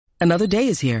Another day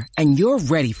is here, and you're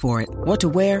ready for it. What to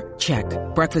wear? Check.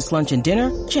 Breakfast, lunch, and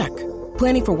dinner? Check.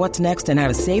 Planning for what's next and how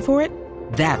to save for it?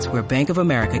 That's where Bank of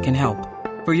America can help.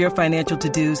 For your financial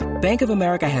to-dos, Bank of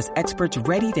America has experts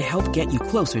ready to help get you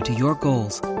closer to your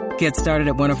goals. Get started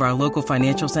at one of our local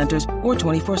financial centers or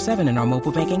 24/7 in our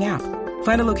mobile banking app.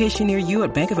 Find a location near you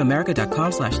at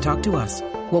bankofamerica.com/talktous.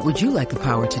 What would you like the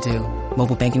power to do?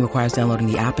 Mobile banking requires downloading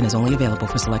the app and is only available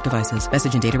for select devices.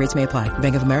 Message and data rates may apply.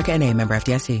 Bank of America N.A., member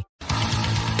FDIC.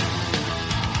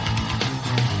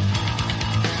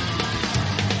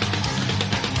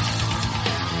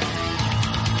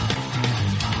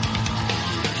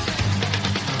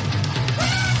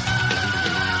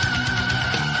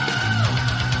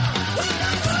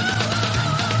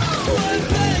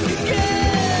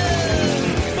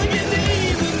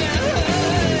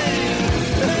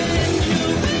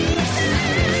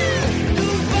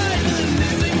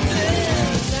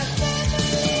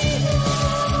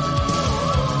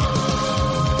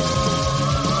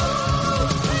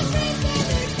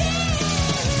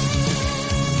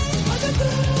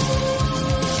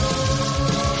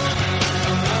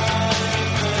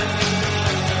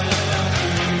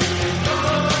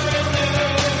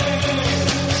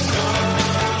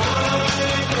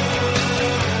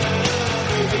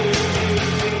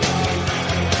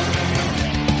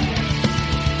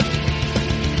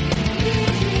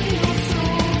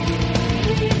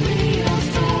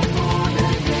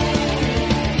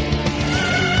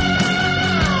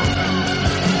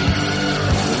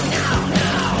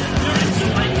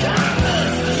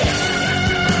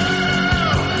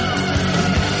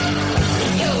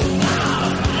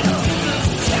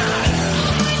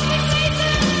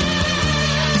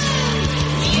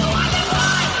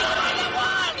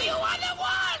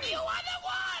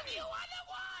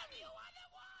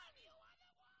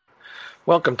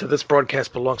 Welcome to This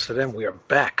Broadcast Belongs to Them. We are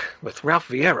back with Ralph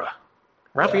Vieira.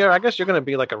 Ralph Vieira, I guess you're going to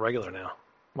be like a regular now.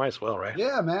 Might as well, right?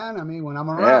 Yeah, man. I mean, when I'm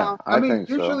around,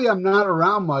 usually I'm not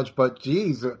around much, but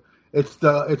geez, it's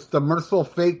the merciful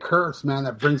fate curse, man,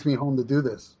 that brings me home to do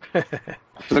this.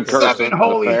 The curse of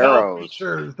holy hell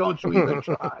creatures, don't you even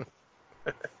try.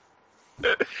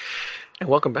 And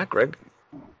welcome back, Greg.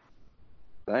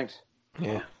 Thanks.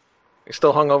 Yeah. You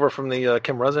still hungover from the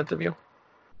Kim Russ interview?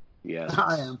 Yes.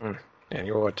 I am. Yeah,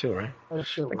 you are too, right? I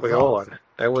think we all are.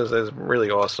 That was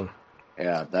really awesome.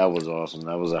 Yeah, that was awesome.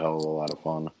 That was a hell of a lot of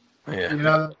fun. Yeah. You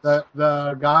know,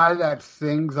 the guy that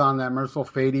sings on that Merciful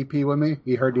Fate EP with me,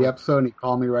 he heard the episode and he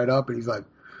called me right up and he's like,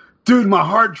 dude, my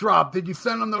heart dropped. Did you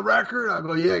send him the record? I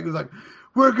go, yeah. He was like,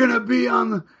 we're going to be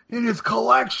in his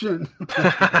collection. Like,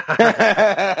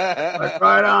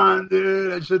 right on,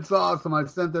 dude. That shit's awesome. I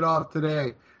sent it off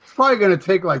today. It's probably going to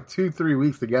take like 2-3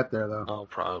 weeks to get there, though. Oh,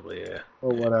 probably, yeah. Or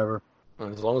whatever.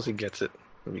 As long as he gets it,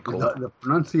 it'll be cool. The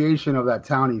pronunciation of that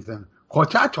town he's in. So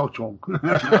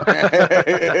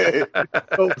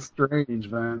strange,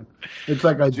 man. It's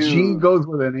like a G goes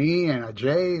with an E and a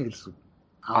J.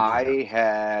 I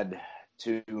had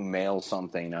to mail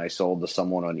something I sold to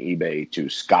someone on eBay to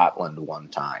Scotland one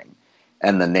time.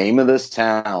 And the name of this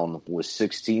town was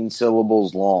 16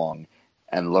 syllables long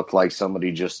and looked like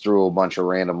somebody just threw a bunch of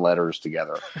random letters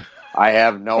together. I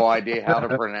have no idea how to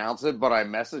pronounce it, but I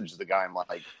messaged the guy. I'm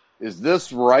like, is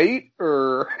this right?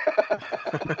 Or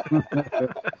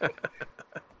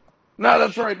no,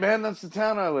 that's right, man. That's the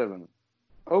town I live in.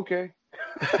 Okay.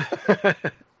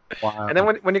 Wow. And then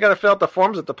when you got to fill out the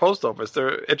forms at the post office,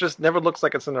 it just never looks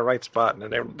like it's in the right spot.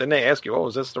 And then they ask you, "Oh,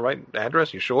 is this the right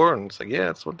address? You sure?" And it's like, "Yeah,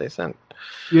 that's what they sent."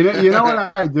 You know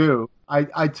what I do?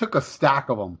 I took a stack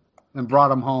of them and brought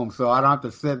them home, so I don't have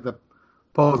to sit at the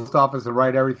post office and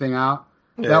write everything out.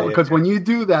 Because when you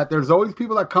do that, there's always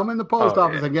people that come in the post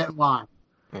office and get in line.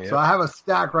 Yeah. So I have a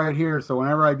stack right here. So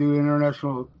whenever I do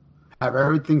international, I have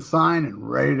everything signed and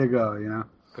ready to go. You know.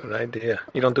 Good idea.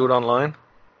 You don't do it online?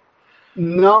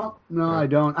 No, I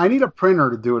don't. I need a printer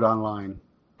to do it online.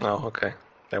 Oh, okay.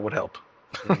 That would help.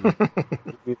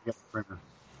 Mm-hmm.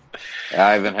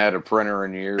 I haven't had a printer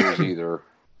in years either.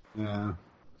 Yeah.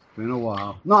 It's been a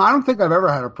while. No, I don't think I've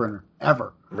ever had a printer.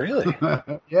 Ever. Really?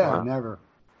 Yeah, wow. Never.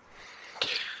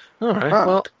 All right. Huh.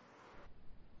 Well,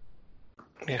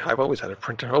 yeah, I've always had a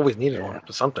printer. I always needed one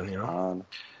for something, you know.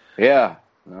 Yeah.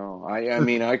 No, I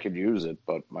mean, I could use it,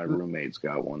 but my roommate's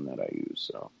got one that I use,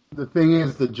 so. The thing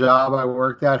is, the job I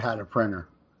worked at had a printer.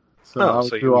 So I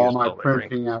would do all my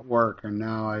printing at work, and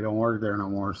now I don't work there no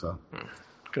more, so.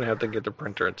 Gonna have to get the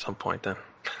printer at some point then.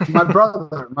 My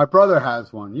brother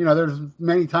has one. You know, there's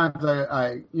many times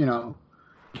I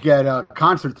get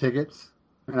concert tickets,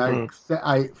 and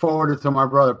I forward it to my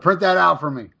brother. Print that out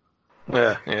for me.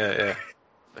 Yeah.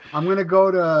 I'm gonna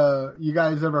go to. You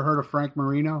guys ever heard of Frank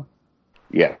Marino?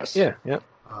 Yes. Yeah.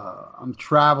 I'm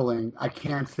traveling. I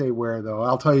can't say where though.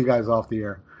 I'll tell you guys off the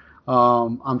air.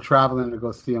 I'm traveling to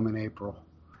go see him in April.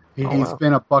 He's wow.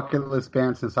 been a bucket list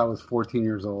band since I was 14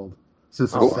 years old.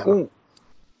 Since Oh, the wow. 70s.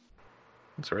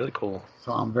 That's really cool.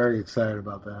 So I'm very excited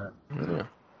about that. Yeah.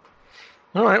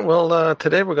 All right. Well,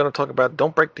 today we're going to talk about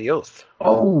 "Don't Break the Oath."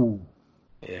 Oh,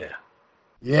 Yeah.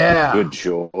 yeah. Good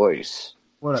choice.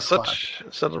 What a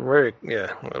classic. Such a very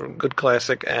a good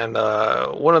classic, and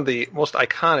one of the most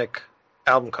iconic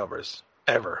album covers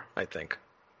ever, I think.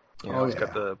 It's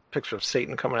got the picture of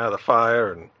Satan coming out of the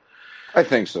fire, and I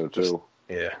think so too.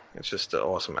 it's just an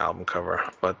awesome album cover.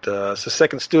 But it's the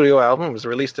second studio album. It was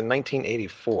released in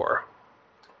 1984.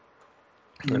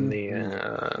 And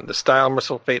the style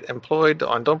Merciful Fate employed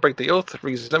on "Don't Break the Oath"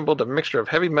 resembled a mixture of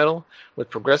heavy metal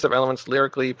with progressive elements,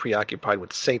 lyrically preoccupied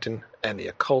with Satan and the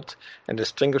occult, and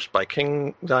distinguished by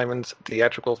King Diamond's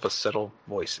theatrical falsetto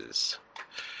voices.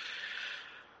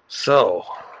 So,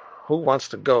 who wants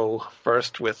to go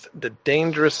first with A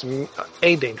Dangerous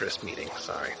Meeting?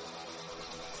 Sorry.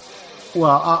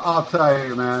 Well, I'll tell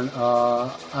you, man.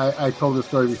 I told this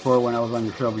story before when I was on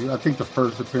your show. But I think the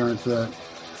first appearance that,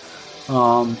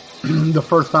 the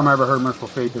first time I ever heard Merciful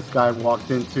Fate, this guy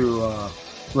walked into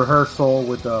rehearsal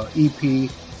with the EP,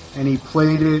 and he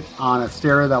played it on a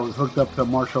stereo that was hooked up to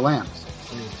Marshall amps.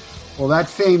 Well, that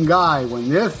same guy, when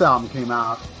this album came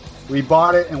out, we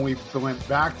bought it and we went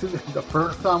back to the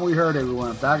first time we heard it. We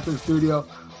went back to the studio,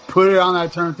 put it on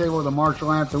that turntable with the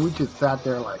Marshall amps, and we just sat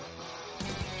there like,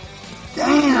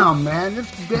 damn, man,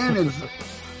 this band is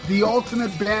the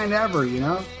ultimate band ever, you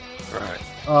know?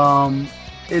 Right.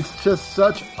 It's just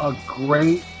such a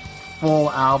great full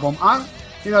album. To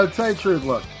tell you the truth,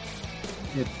 look,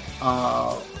 in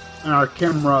our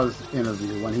Kim Russ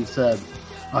interview when he said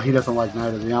he doesn't like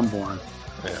Night of the Unborn,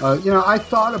 I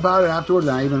thought about it afterwards,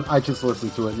 and I just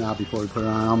listened to it now before we put it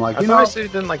on. I'm like, I said he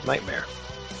didn't like Nightmare.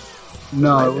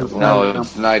 No,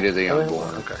 it's Night of the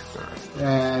Unborn. Okay. All right.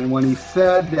 And when he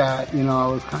said that, I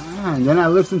was kind of, and then I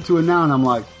listened to it now, and I'm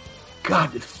like,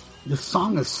 God, this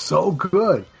song is so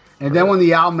good. And then when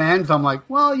the album ends, I'm like,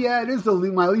 well, yeah, it is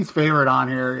my least favorite on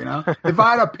here, If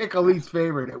I had to pick a least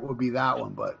favorite, it would be that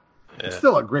one, but it's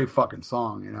still a great fucking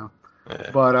song, Yeah.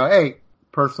 But, hey,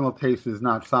 personal taste is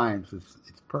not science. It's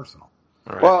personal.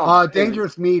 Right. Well,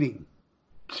 Dangerous Meeting.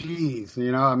 Jeez,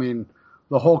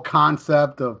 the whole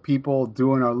concept of people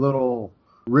doing a little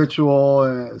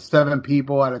ritual, 7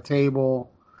 people at a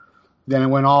table, then it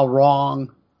went all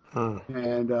wrong.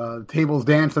 And the table's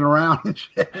dancing around and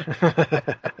shit.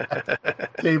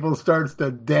 Table starts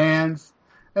to dance.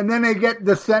 And then they get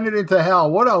descended into hell.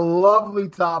 What a lovely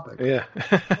topic. Yeah.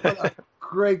 What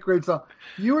a great song.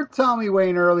 You were telling me,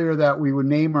 Wayne, earlier that we would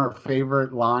name our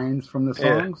favorite lines from the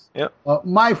songs. Yeah.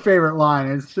 My favorite line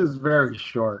is just very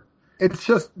short. It's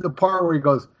just the part where he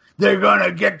goes, "They're going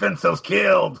to get themselves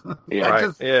killed."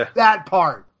 Yeah, That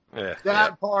part. Yeah.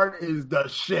 That part is the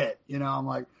shit. I'm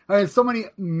like, so many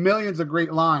millions of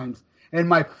great lines. And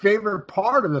my favorite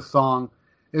part of the song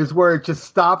is where it just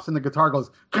stops and the guitar goes,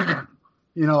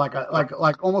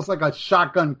 like almost like a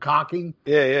shotgun cocking.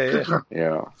 Yeah.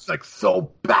 It's like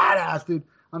so badass, dude.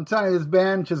 I'm telling you, this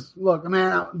band just look,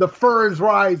 man. The fur is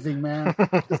rising, man.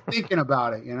 Just thinking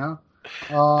about it,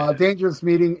 Dangerous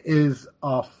Meeting is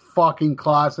a fucking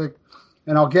classic,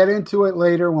 and I'll get into it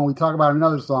later when we talk about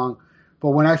another song.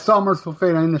 But when I saw Merciful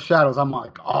Fate in the Shadows, I'm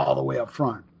like all the way up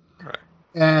front. Right.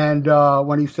 And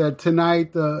when he said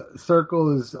tonight the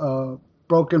circle is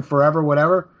broken forever,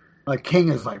 whatever, like King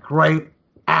is like right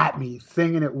at me,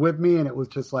 singing it with me, and it was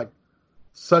just like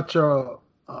such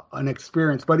an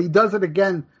experience. But he does it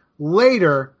again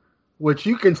later, which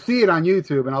you can see it on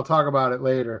YouTube, and I'll talk about it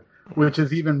later, which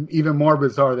is even more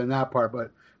bizarre than that part. But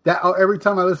that every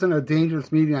time I listen to a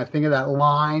Dangerous Meeting, I think of that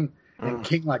line and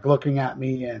King like looking at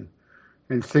me and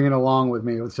singing along with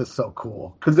me. It was just so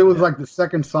cool because it was like the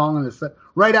second song in the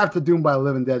right after Doomed by the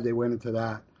Living Dead. They went into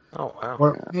that. Oh wow!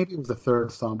 Or maybe it was the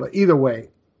third song, but either way,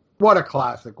 what a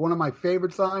classic! One of my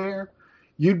favorites on here.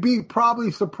 You'd be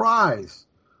probably surprised.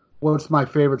 What's my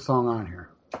favorite song on here?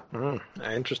 I'm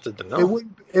interested to know.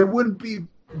 It wouldn't be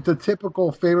the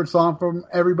typical favorite song from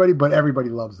everybody, but everybody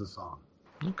loves the song.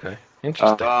 Okay,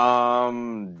 interesting.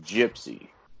 Gypsy.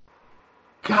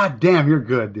 God damn, you're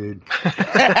good, dude.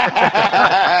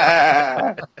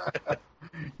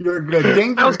 You're good.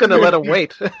 I was going to let him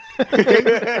wait.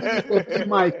 Dangerous would be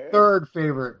my third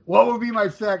favorite. What would be my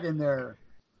second there?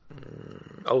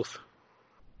 Oath.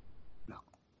 No.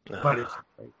 But it's a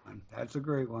great one. That's a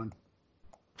great one.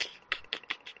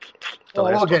 The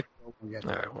last We'll get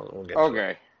All right, we'll get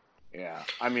Okay. Yeah.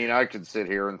 I mean, I could sit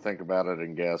here and think about it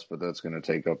and guess, but that's going to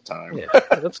take up time. Yeah,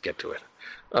 let's get to it.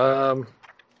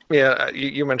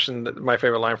 You mentioned that my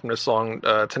favorite line from this song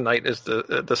tonight is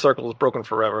the circle is broken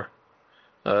forever.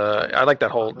 I like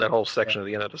that whole section at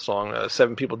the end of the song.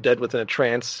 7 people dead within a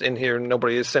trance. In here,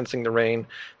 nobody is sensing the rain.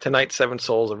 Tonight, 7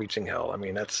 souls are reaching hell. I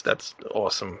mean, that's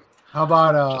awesome. How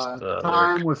about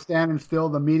time lyric. was standing still,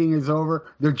 the meeting is over,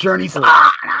 their journey's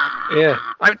Yeah,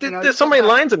 there's so many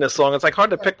lines in this song. It's like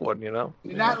hard to pick one, you know.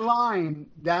 That line,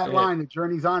 the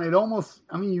journey's on. It almost,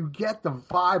 I mean, you get the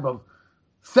vibe of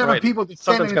 7 people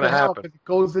descending into hell, but it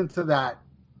goes into that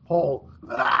whole,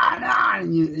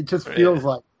 and it just feels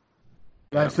like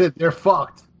that's it. They're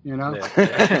fucked, you know.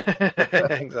 Yeah.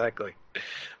 Exactly.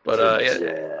 But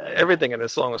everything in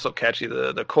this song is so catchy.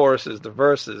 The choruses, the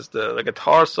verses, the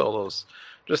guitar solos,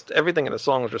 just everything in the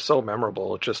song is just so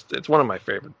memorable. It's one of my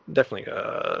favorite, definitely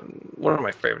one of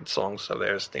my favorite songs of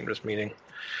theirs, Dangerous Meeting.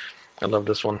 I love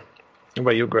this one. How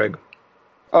about you, Greg?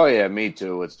 Oh yeah, me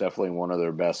too. It's definitely one of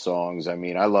their best songs. I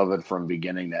mean, I love it from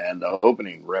beginning to end. The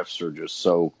opening riffs are just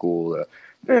so cool.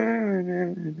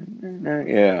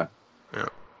 Yeah.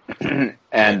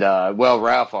 And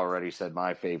Ralph already said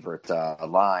my favorite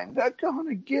line. They're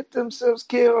gonna get themselves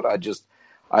killed.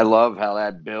 I love how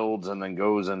that builds and then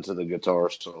goes into the guitar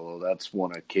solo. That's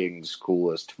one of King's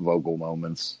coolest vocal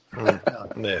moments.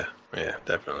 Yeah,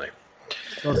 definitely.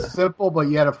 So simple but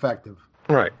yet effective.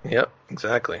 Right. Yep.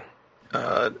 Exactly.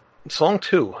 Song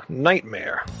 2,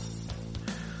 Nightmare.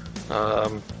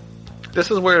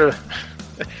 This is where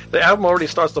the album already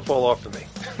starts to fall off for me.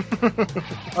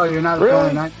 Oh, you're not a fan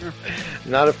of Nightmare?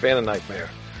 Not a fan of Nightmare.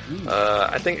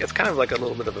 I think it's kind of like a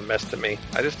little bit of a mess to me.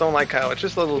 I just don't like how it's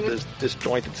just a little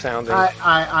disjointed sounding.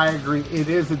 I agree. It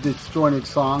is a disjointed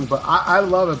song, but I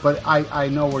love it. But I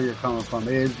know where you're coming from.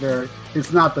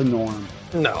 It's not the norm.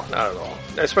 No, not at all.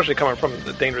 Especially coming from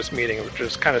the Dangerous Meeting, which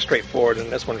is kind of straightforward,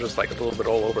 and this one's just like a little bit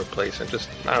all over the place, and just,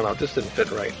 I don't know, it just didn't fit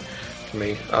right for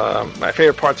me. My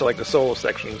favorite parts are like the solo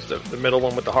sections, the middle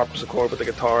one with the harpsichord with the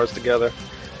guitars together,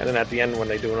 and then at the end when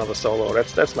they do another solo.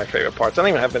 That's my favorite parts. I don't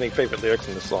even have any favorite lyrics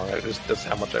in the song. That's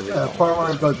how much I really the part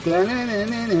where it goes,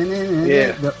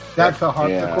 that's a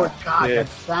harpsichord. God, that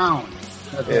sound.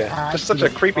 Just such a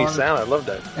creepy sound. I love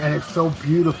that. And it's so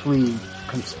beautifully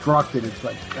constructed. It's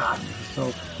like, God,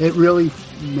 so it really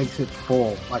makes it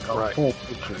full, like a full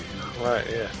picture. You know? Right,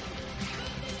 yeah.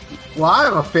 Well, I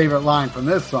have a favorite line from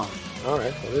this song. All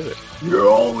right, what is it? You're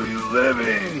only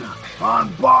living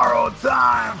on borrowed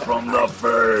time from the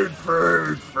third.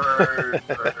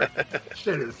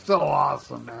 Shit is so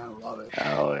awesome, man. I love it.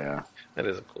 Oh, yeah. That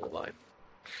is a cool line.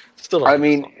 Still, I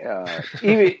mean,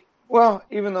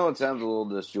 even though it sounds a little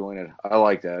disjointed, I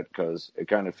like that because it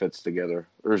kind of fits together.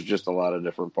 There's just a lot of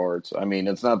different parts. I mean,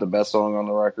 it's not the best song on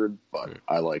the record, but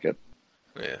I like it.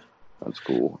 Yeah, that's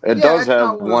cool. It does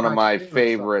have one of my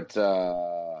favorite.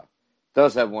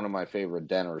 Does have one of my favorite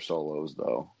Denner solos,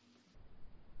 though.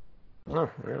 Oh,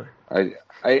 really?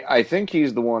 I think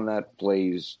he's the one that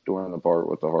plays during the part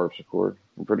with the harpsichord.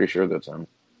 I'm pretty sure that's him.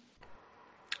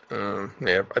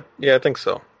 I think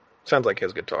so. Sounds like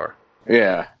his guitar.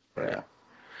 Yeah.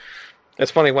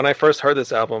 It's funny, when I first heard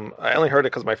this album, I only heard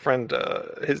it because my friend,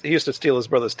 he used to steal his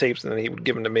brother's tapes and then he would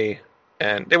give them to me.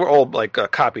 And they were all like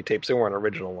copy tapes, they weren't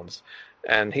original ones.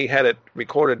 And he had it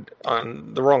recorded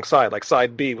on the wrong side, like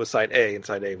side B was side A and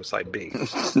side A was side B.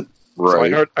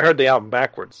 Right. So I heard the album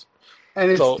backwards. And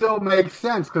it still makes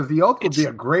sense because the oath would be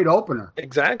a great opener.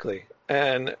 Exactly.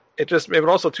 And it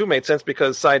also too made sense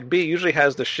because side B usually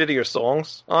has the shittier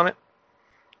songs on it.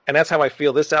 And that's how I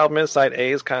feel this album is. Side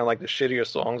A is kind of like the shittier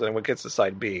songs, and when it gets to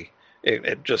side B,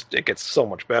 it gets so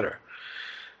much better.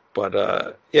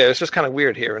 But it's just kind of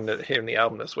weird hearing the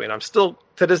album this way. And I'm still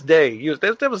to this day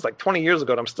that was like 20 years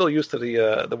ago, and I'm still used to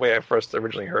the way I first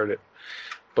originally heard it.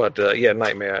 But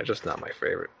Nightmare, just not my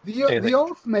favorite. The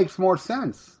Oath makes more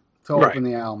sense to open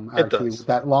the album. Actually, with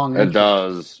that long intro. It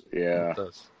does, yeah. It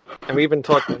does. And we even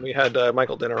talked when we had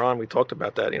Michael Denner on. We talked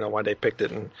about that, why they picked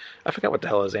it, and I forgot what the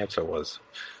hell his answer was.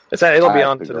 It'll be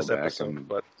on to this episode,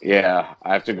 but yeah,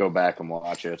 I have to go back and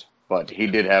watch it. But he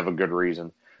did have a good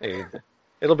reason.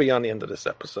 It'll be on the end of this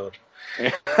episode.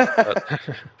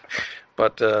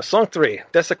 But Song 3,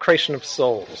 Desecration of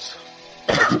Souls.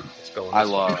 Let's go. I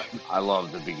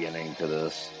love the beginning to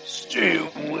this. Stay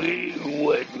away,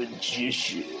 white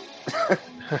magician.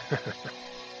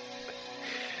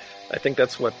 I think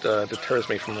that's what deters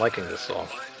me from liking this song.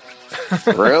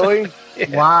 Really?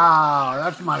 Yeah. Wow,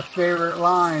 that's my favorite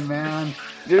line, man.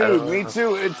 Dude, me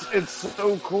too. It's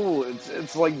so cool.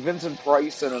 It's like Vincent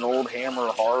Price in an old Hammer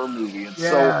horror movie. It's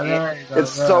There you go.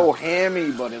 it's so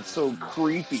hammy, but it's so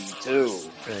creepy too.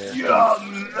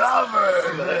 Young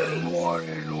lovers and one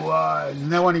in one.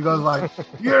 And then when he goes like,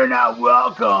 "You're not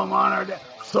welcome on our dead,"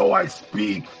 so I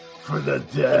speak for the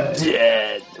dead.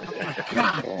 Dead.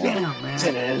 God damn,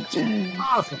 man.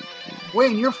 Awesome.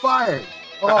 Wayne, you're fired.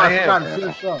 Oh, I I am. forgot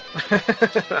to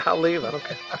finish up. I'll leave. I don't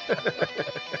care.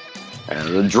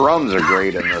 And the drums are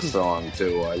great in this song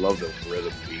too. I love the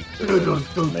rhythm beat. To it.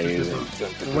 It's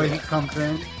amazing. The way he comes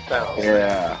in,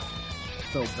 Yeah.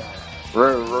 so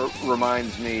badass.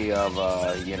 Reminds me of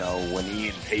when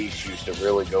Ian Pace used to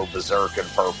really go berserk in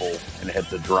Purple and hit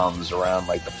the drums around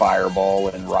like the Fireball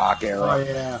and Rock era. Oh,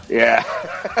 yeah. Yeah.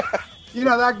 You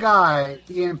know, that guy,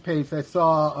 Ian Pace, I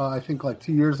saw, I think like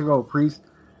 2 years ago, Priest,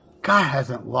 guy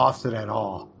hasn't lost it at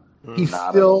all. He's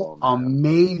Not still at all, man.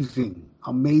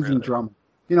 amazing Really? drummer.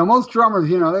 You know, most drummers,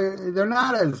 you know, they're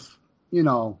not as, you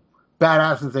know,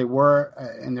 badass as they were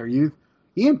in their youth.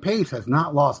 Ian Pace has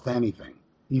not lost anything.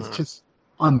 He's just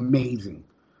amazing.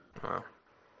 Wow.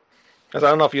 'Cause I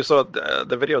don't know if you saw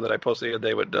the video that I posted the other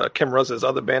day with Kim Russ's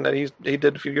other band that he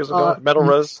did a few years ago, Metal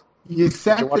Ruz. You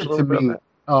sent Did you watch it a to little bit me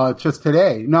of just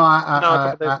today. No, No, a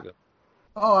couple days ago.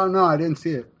 Oh, no, I didn't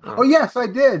see it. Oh. Oh, yes, I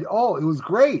did. Oh, it was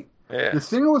great. Yeah. The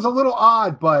singer was a little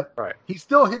odd, but Right. he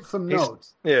still hit some He's-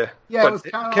 notes. Yeah. Yeah, But it was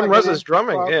kind of Kim like Russ's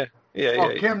drumming. Club. Yeah. Yeah. Oh,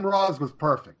 Yeah. Kim Ross was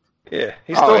perfect. Yeah.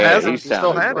 He still yeah, has he it. He still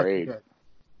sounded had it. great.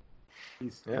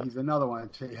 He's another one.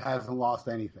 He hasn't lost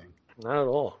anything. Not at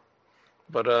all.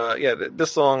 But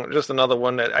this song, just another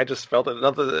one that I just felt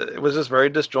it was just very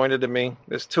disjointed to me.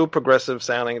 It's too progressive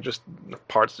sounding. Just the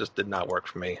parts just did not work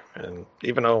for me. And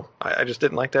even though I just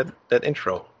didn't like that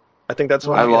intro, I think that's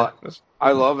what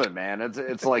I love it, man.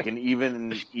 It's like an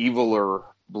even eviler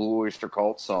Blue Oyster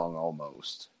Cult song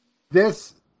almost.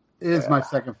 This is my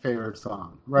second favorite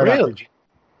song. Right Really? after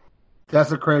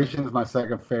Desecration is my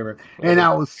second favorite. And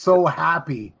I was so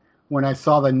happy when I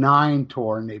saw the 9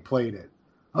 tour and they played it.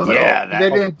 I was like, they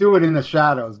didn't do it in the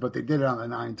Shadows, but they did it on the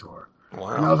 9 tour.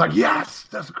 Wow. And I was like, yes,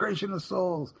 Desecration of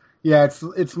Souls. Yeah,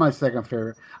 it's my second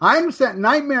favorite. I understand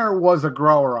Nightmare was a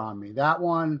grower on me. That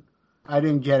one I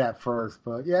didn't get at first,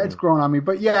 but yeah, it's grown on me.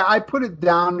 But yeah, I put it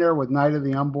down there with Night of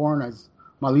the Unborn as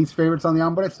my least favorites on the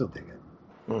album, but I still dig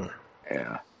it.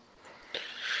 Yeah.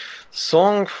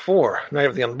 Song 4, Night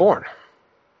of the Unborn.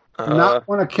 Not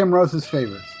one of Kim Rose's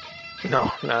favorites.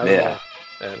 No, not at all.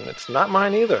 And it's not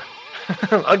mine either.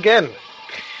 Again.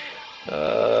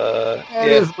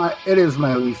 It is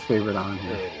my least favorite on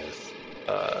here. It is.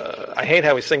 I hate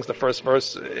how he sings the first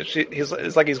verse.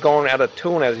 It's like he's going out of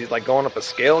tune as he's like going up a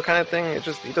scale kind of thing. He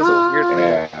does a weird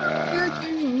thing.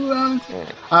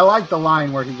 I like the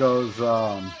line where he goes,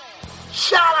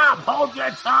 "Shut up, hold your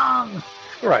tongue."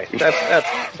 Right.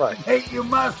 That's right. Hey, you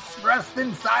must rest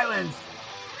in silence.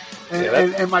 And,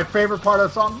 Yeah, and my favorite part of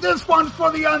the song, this one's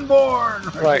for the unborn.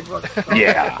 Right.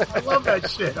 Yeah. I love that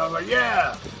shit. I was like,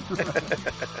 yeah.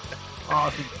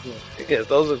 Awesome shit. Yeah,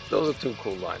 those are two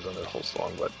cool lines on the whole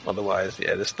song, but otherwise,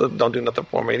 yeah, this still don't do nothing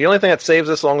for me. The only thing that saves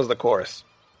this song is the chorus.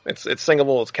 It's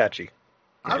singable, it's catchy.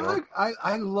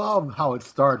 I love how it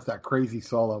starts, that crazy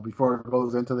solo, before it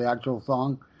goes into the actual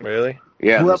song. Really?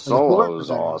 Yeah, the Whoever- solo whoever is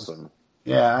that is. awesome.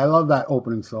 Yeah, I love that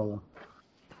opening solo.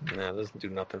 No, it doesn't do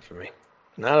nothing for me.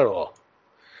 Not at all.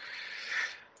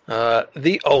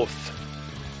 The Oath.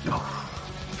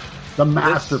 The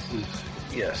masterpiece.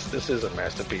 Yes, this is a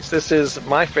masterpiece. This is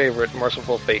my favorite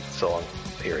Merciful Fate song,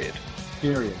 period.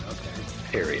 Period.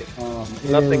 Okay. Period. It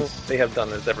Nothing is- they have done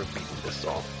has ever beaten this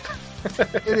song.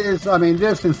 It is. I mean,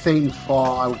 this and Satan's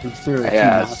Fall, I would consider it.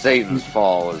 Yeah, two Satan's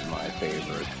Fall is my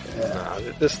favorite.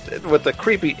 This with the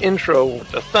creepy intro,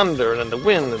 with the thunder and the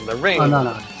wind and the rain,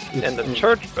 No. and the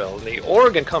church bell and the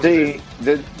organ comes See,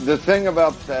 in. the thing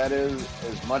about that is,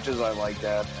 as much as I like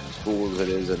that, and as cool as it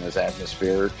is, and as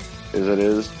atmospheric as it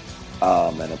is,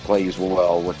 and it plays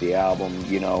well with the album,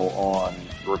 you know, on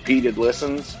repeated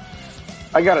listens,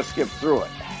 I gotta skip through it.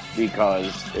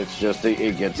 Because it's just,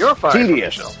 it gets You're fired from the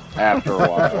tedious show. after a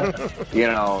while. You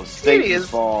know, Tedious? Satan's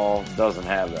Fall doesn't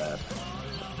have that.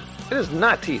 It is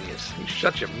not tedious. You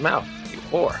shut your mouth, you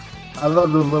whore. I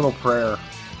love the little prayer.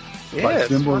 Yeah, By it's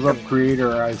symbols fucking- of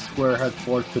Creator, I swear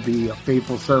henceforth to be a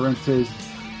faithful servant to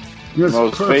His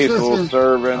Most faithful persistent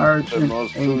servant, the archangel-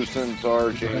 most puissant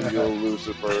archangel,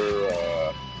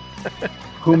 Lucifer,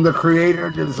 whom the Creator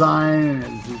designed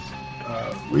as his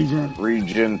regent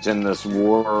regent in this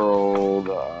world.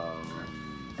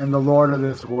 and the Lord of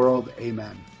this world.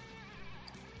 Amen.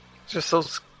 It's just so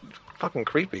fucking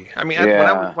creepy. I mean,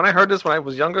 Yeah. when I heard this when I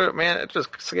was younger, man, it just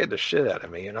scared the shit out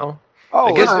of me, you know? Oh,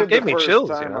 I guess it it did gave the me first chills,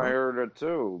 time you know? I heard it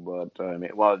too, but I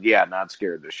mean, well, yeah, not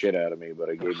scared the shit out of me, but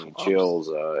it gave me chills.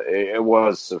 It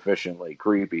was sufficiently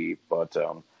creepy, but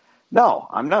no,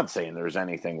 I'm not saying there's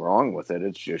anything wrong with it.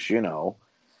 It's just, you know,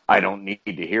 I don't need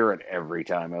to hear it every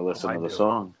time I listen to the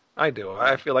song. I do.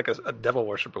 I feel like a devil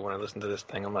worshiper when I listen to this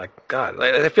thing. I'm like, God,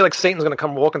 I feel like Satan's going to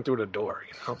come walking through the door,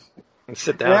 you know, and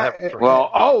sit down. Yeah, and have a drink.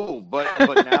 Well,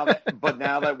 but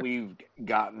now that we've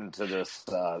gotten to this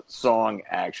song,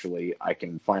 actually, I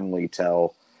can finally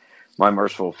tell my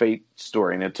Merciful Fate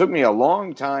story, and it took me a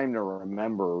long time to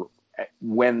remember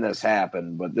when this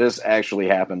happened, but this actually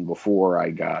happened before I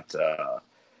got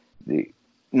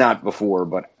not before,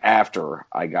 but after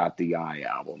I got the Eye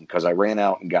album, because I ran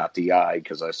out and got the Eye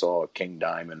because I saw King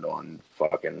Diamond on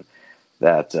fucking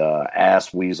that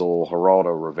ass weasel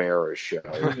Geraldo Rivera show,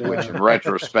 which in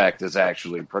retrospect is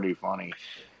actually pretty funny.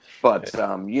 But,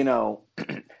 you know,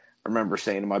 I remember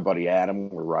saying to my buddy Adam,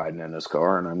 we're riding in his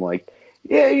car, and I'm like,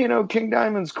 yeah, you know, King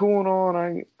Diamond's cool and all,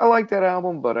 and I like that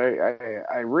album, but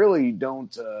I really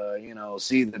don't, you know,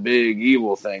 see the big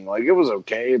evil thing. Like, it was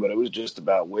okay, but it was just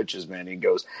about witches, man. He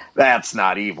goes, that's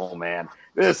not evil, man.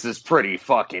 This is pretty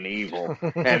fucking evil.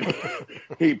 And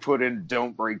he put in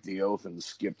Don't Break the Oath and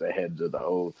skipped ahead to the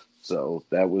Oath. So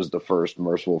that was the first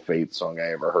Merciful Fate song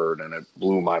I ever heard, and it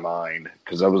blew my mind,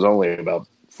 because I was only about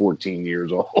 14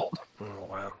 years old. Oh,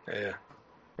 wow. Yeah.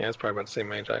 Yeah, it's probably about the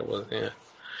same age I was, yeah.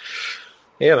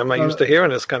 Yeah, I'm not used to hearing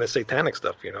this kind of satanic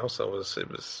stuff, you know. So it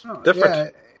was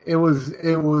different. Yeah, it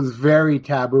was very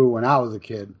taboo when I was a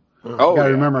kid. Oh, you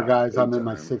gotta remember, guys, I'm in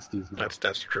my 60s now.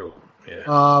 That's true.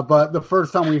 Yeah. But the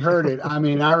first time we heard it, I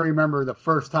mean, I remember the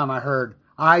first time I heard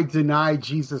 "I Deny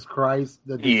Jesus Christ."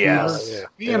 The Yes.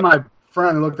 Me and my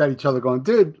friend looked at each other, going,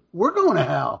 "Dude, we're going to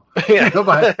hell." Yeah. You know,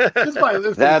 just by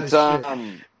listening That's to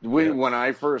this shit. when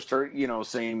I first heard, you know,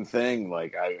 same thing.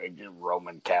 Like I did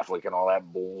Roman Catholic and all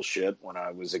that bullshit when I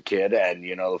was a kid, and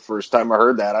you know, the first time I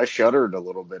heard that, I shuddered a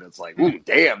little bit. It's like, ooh,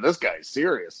 damn, this guy's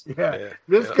serious. Yeah.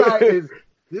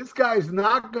 This guy's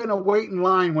not going to wait in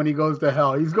line when he goes to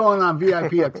hell. He's going on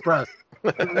VIP Express.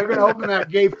 They're going to open that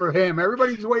gate for him.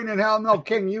 Everybody's waiting in hell. No,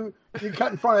 King, you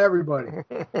cut in front of everybody.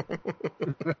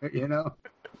 You know?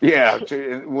 Yeah,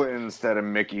 instead of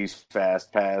Mickey's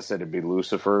Fast Pass, it'd be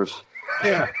Lucifer's.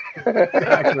 Yeah,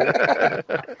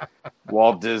 exactly.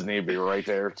 Walt Disney would be right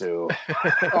there, too.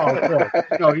 Oh,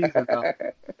 cool. No, he's enough.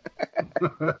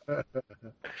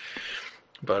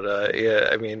 But yeah,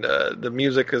 I mean, the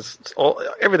music is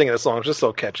everything in the song is just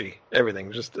so catchy.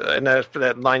 Everything, just and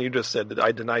that line you just said, that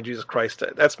I deny Jesus Christ.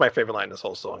 That's my favorite line in this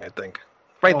whole song. I think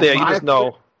right there, you just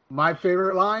know. My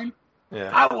favorite line. Yeah.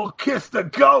 I will kiss the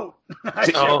goat.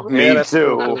 Me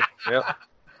too. Yeah.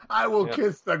 I will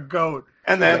kiss the goat.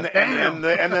 And then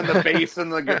the bass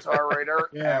and the guitar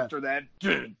writer after that,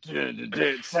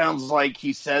 it sounds like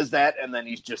he says that, and then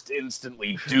he's just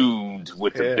instantly doomed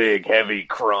with the big heavy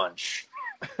crunch.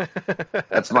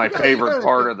 That's my favorite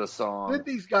part of the song. Did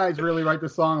these guys really write the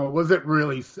song, or was it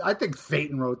really? I think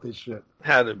Satan wrote this shit.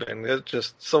 Had it been, it's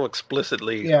just so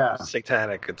explicitly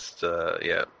satanic. It's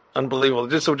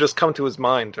unbelievable. It would just come to his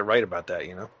mind to write about that,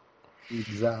 you know.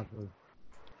 Exactly.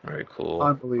 Very cool.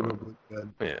 Unbelievably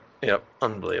good. Yeah. Yep.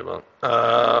 Unbelievable.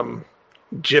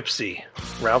 Gypsy,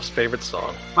 Ralph's favorite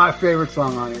song. My favorite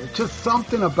song on it. Just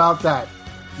something about that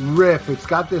riff. It's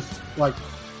got this like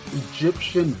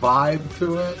Egyptian vibe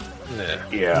to it.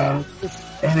 Yeah.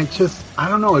 And it just, I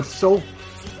don't know. It's so.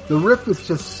 The riff is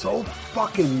just so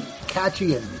fucking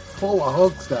catchy and full of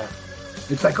hooks that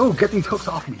it's like, oh, get these hooks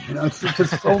off me. You know, it's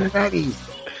just so many.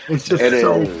 It's just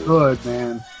so good,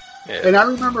 man. Yeah. And I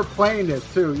remember playing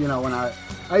this too, you know, when I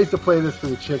used to play this for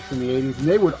the chicks in the 80s, and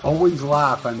they would always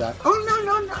laugh on that. Oh, no.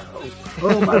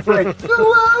 Oh, my friend.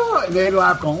 And they'd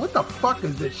laugh going, what the fuck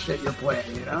is this shit you're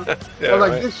playing, you know? I was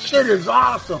like, this shit is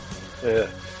awesome.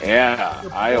 Yeah,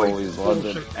 I always loved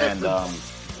it. And,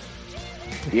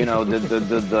 you know,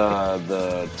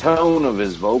 the tone of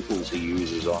his vocals he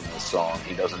uses on this song,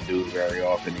 he doesn't do very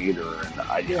often either. And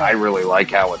I really like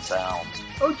how it sounds.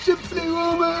 Oh, Gypsy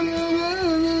Woman!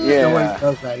 Yeah.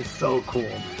 It's so cool,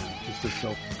 man. It's just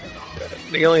so fucking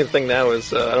awesome. The only thing now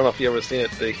is, I don't know if you ever seen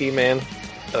it, the He-Man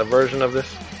version of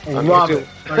this. I love it.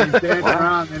 Where he's dancing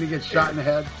around and he gets shot in the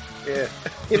head. Yeah.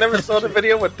 You never saw the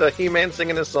video with the He-Man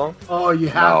singing this song? Oh, you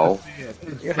have to see it.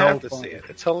 It's you have to see it.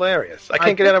 It's hilarious. I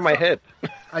can't get it out of my head.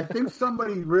 I think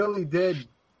somebody really did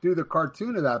do the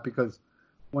cartoon of that, because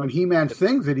when He-Man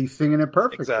sings it, he's singing it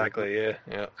perfectly. Exactly,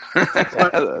 yeah.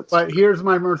 But here's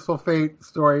my Merciful Fate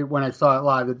story when I saw it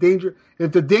live.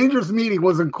 If the Dangerous Meeting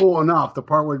wasn't cool enough, the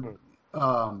part with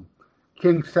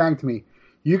King sang to me.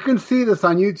 You can see this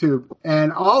on YouTube,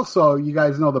 and also you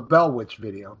guys know the Bell Witch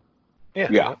video.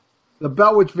 Yeah. The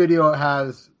Bell Witch video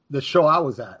has the show I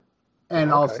was at,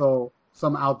 and also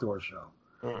some outdoor show.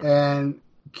 And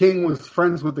King was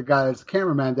friends with the guy that's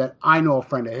cameraman that I know a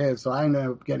friend of his, so I ended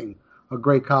up getting a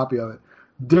great copy of it.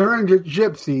 During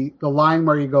Gypsy, the line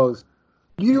where he goes,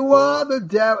 "You are the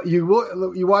devil." You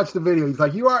watch the video. He's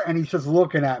like, "You are," and he's just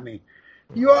looking at me.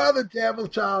 "You are the devil's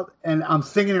child," and I'm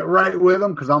singing it right with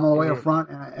him because I'm all the way up front.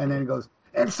 And then he goes,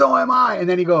 "And so am I." And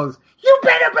then he goes, "You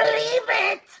better believe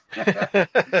it."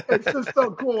 It's just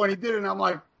so cool when he did it. And I'm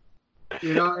like,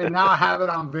 and now I have it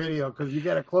on video because you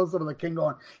get a close up of the King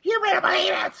going, "You better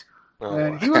believe it."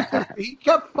 And he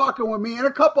kept fucking with me and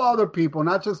a couple other people,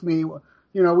 not just me.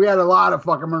 We had a lot of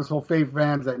fucking Merciful Fate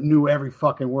fans that knew every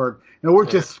fucking word. And we're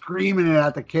just screaming it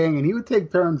at the King, and he would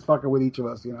take turns fucking with each of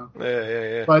us,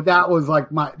 Yeah. But that was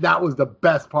that was the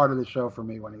best part of the show for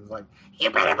me when he was like, "You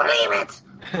better believe it."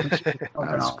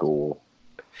 That's cool.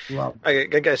 I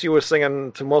guess you were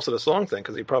singing to most of the songs then,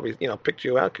 because he probably picked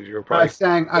you out because you were probably.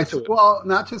 Well,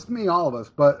 not just me, all of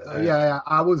us, but yeah.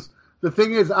 I was. The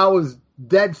thing is, I was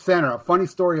dead center. A funny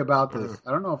story about this.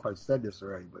 I don't know if I said this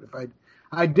already, but if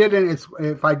I didn't,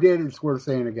 if I did, it's worth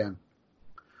saying again.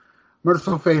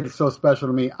 Merciful Fate is so special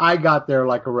to me. I got there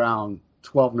like around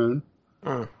 12 noon,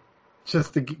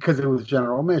 just because it was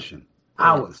general admission.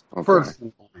 I was first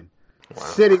in line,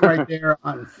 sitting right there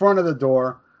in front of the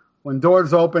door. When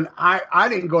doors open, I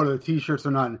didn't go to the T-shirts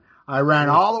or nothing. I ran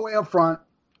all the way up front,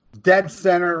 dead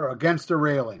center against the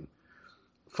railing.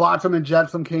 Flotsam and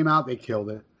Jetsam came out. They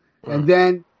killed it. And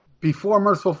then before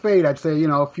Merciful Fate, I'd say,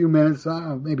 a few minutes,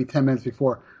 maybe 10 minutes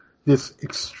before, this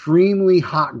extremely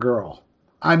hot girl,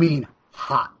 I mean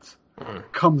hot,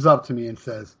 comes up to me and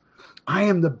says, "I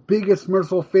am the biggest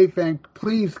Merciful Fate fan.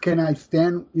 Please, can I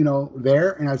stand,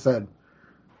 there?" And I said,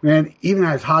 man, even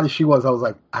as hot as she was, I was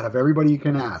like, out of everybody you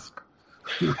can ask,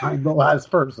 I'm the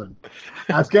last person.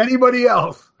 Ask anybody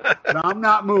else, but I'm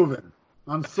not moving.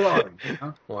 I'm sorry.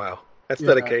 Wow. That's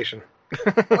dedication.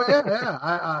 Well,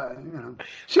 yeah.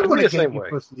 She wouldn't have given me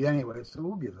pussy anyway, so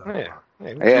who gives a fuck?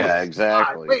 Yeah,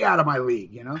 exactly. Way out of my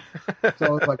league,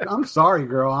 So it's like, I'm sorry,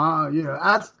 girl.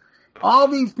 That's all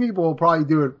these people will probably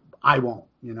do it. I won't,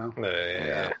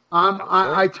 Yeah.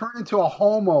 I turn into a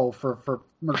homo for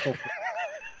Merciful Fate.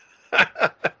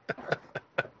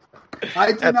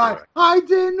 I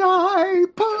deny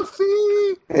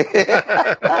pussy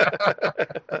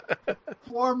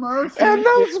for mercy and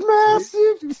those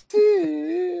massive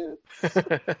tits.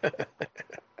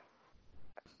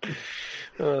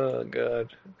 Oh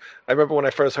God! I remember when I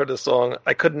first heard this song,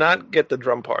 I could not get the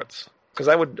drum parts because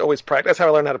I would always practice. That's how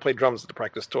I learned how to play drums, to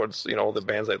practice towards all the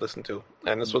bands I listened to.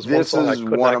 And this was one song I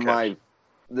could not catch.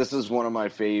 This is one of my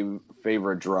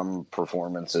favorite drum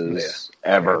performances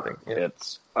ever.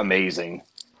 It's amazing.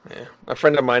 Yeah, a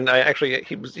friend of mine,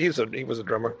 he was a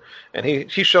drummer, and he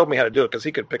showed me how to do it because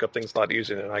he could pick up things a lot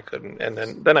easier than I couldn't, and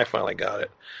then I finally got it.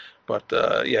 But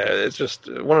it's just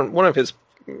one of his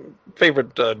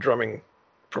favorite drumming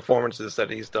performances that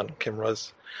he's done, Kim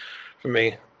Russ, for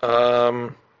me.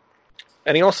 And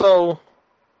he also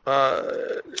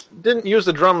didn't use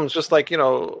the drums just like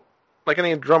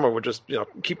any drummer would just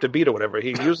keep the beat or whatever.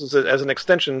 He uses it as an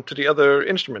extension to the other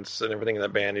instruments and everything in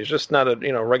that band. He's just not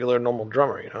a regular normal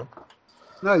drummer.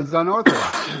 No, he's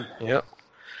unorthodox. Yeah.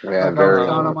 Yeah, very.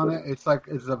 Him on it. It's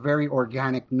a very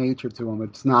organic nature to him.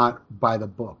 It's not by the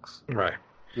books. Right.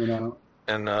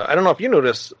 And I don't know if you knew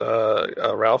this,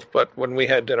 Ralph, but when we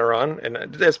had dinner on, and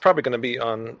it's probably going to be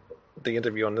on the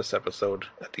interview on this episode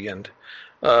at the end,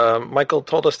 Michael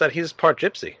told us that he's part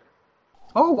Gypsy.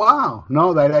 Oh, wow.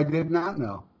 No, that I did not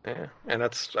know. Yeah,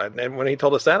 and when he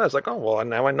told us that, I was like, oh, well,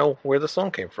 now I know where the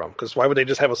song came from. Because why would they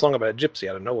just have a song about a gypsy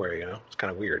out of nowhere, It's kind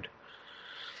of weird.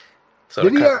 So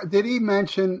did he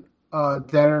mention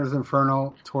Danner's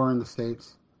Inferno touring the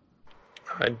States?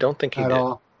 I don't think he did.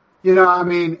 All.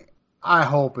 I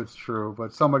hope it's true,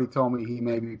 but somebody told me he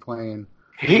may be playing.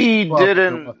 He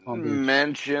didn't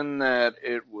mention that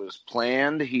it was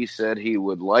planned. He said he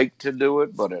would like to do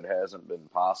it, but it hasn't been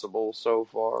possible so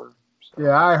far. So.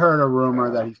 Yeah, I heard a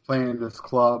rumor that he's playing this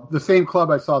club. The same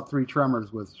club I saw Three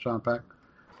Tremors with, Sean Peck.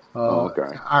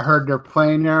 Okay. I heard they're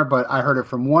playing there, but I heard it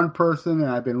from one person,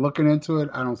 and I've been looking into it.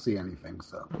 I don't see anything,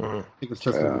 so I think it's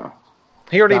just...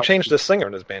 He already changed the singer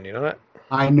in his band, you know that?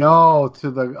 I know, to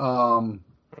the...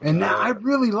 and I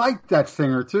really liked that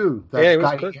singer, too. That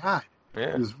guy he had.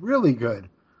 Yeah. It was really good.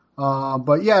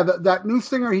 But yeah, that new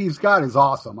singer he's got is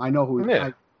awesome. I know who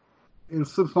it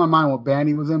slips my mind what band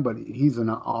he was in, but he's an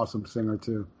awesome singer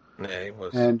too. Yeah, he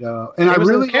was. And he I was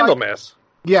really in Candlemass.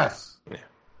 Yes. Yeah.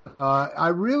 I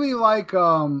really like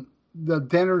the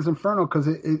Danner's Inferno because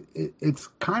it's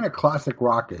kind of classic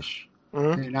rockish,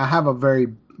 and I have I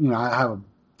have a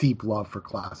deep love for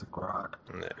classic rock.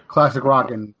 Yeah. Classic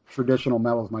rock and traditional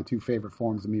metal is my two favorite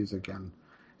forms of music, and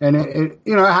it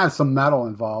has some metal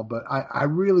involved, but I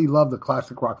really love the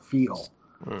classic rock feel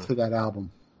to that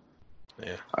album.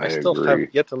 Yeah, I still agree.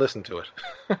 have yet to listen to it.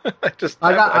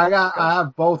 I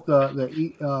have both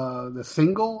the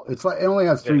single. It only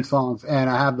has 3 songs, and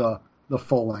I have the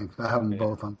full length. I have them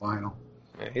both on vinyl.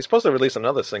 Yeah, he's supposed to release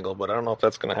another single, but I don't know if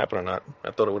that's going to happen or not. I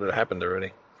thought it would have happened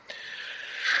already.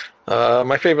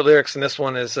 My favorite lyrics in this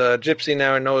one is Gypsy,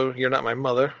 now I know you're not my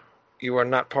mother. You are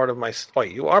not part of my...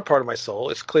 you are part of my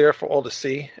soul. It's clear for all to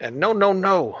see. And no, no,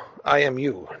 no. I am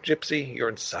you. Gypsy, you're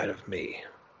inside of me.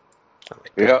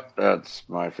 Yep, that's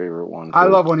my favorite one. Too. I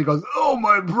love when he goes, "Oh,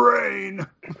 my brain."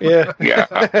 Yeah. Yeah.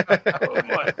 Oh,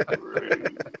 my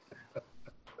brain.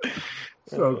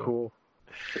 So cool.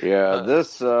 Yeah,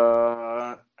 this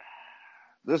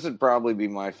would probably be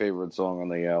my favorite song on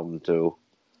the album too.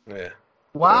 Yeah.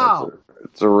 Wow.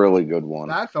 It's a really good one.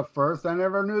 That's a first. I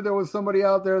never knew there was somebody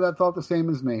out there that thought the same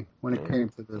as me when it came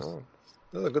to this.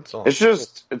 This is a good song.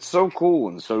 It's so cool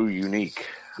and so unique.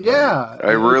 Yeah.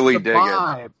 I really dig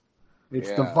vibe. it.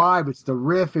 It's the vibe. It's the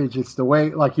riffage. It's the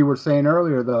way, like you were saying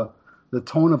earlier, the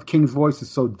tone of King's voice is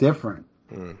so different.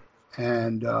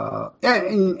 And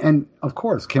of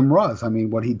course, Kim Russ. I mean,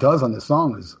 what he does on this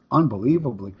song is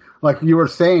unbelievably. Like you were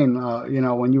saying,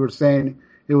 when you were saying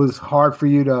it was hard for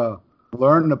you to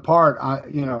learn the part.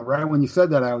 Right when you said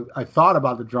that, I thought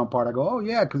about the drum part. I go, oh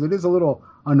yeah, because it is a little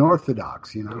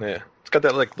unorthodox. Yeah, it's got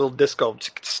that like little disco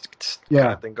kind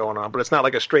of thing going on, but it's not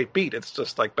like a straight beat. It's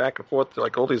just like back and forth,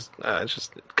 like all these. It's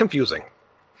just confusing.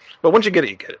 But once you get it,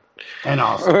 you get it. And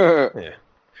awesome. Yeah.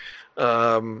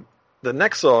 The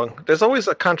next song, there's always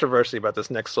a controversy about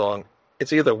this next song.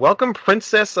 It's either Welcome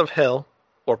Princess of Hell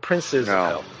or Princes of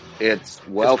Hell. It's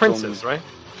Welcome Princes, right?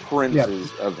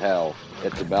 Princes of Hell.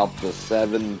 It's about the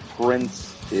 7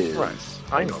 princes. Right.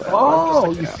 I know that.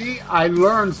 Oh, you see, I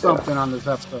learned something on this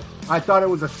episode. I thought it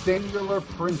was a singular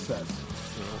princess.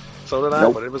 So did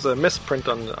I, but it was a misprint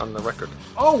on the record.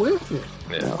 Oh, is it?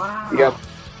 Yeah. Wow. Yep.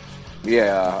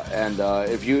 Yeah, and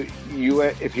if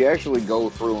you actually go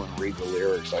through and read the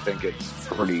lyrics, I think it's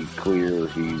pretty clear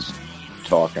he's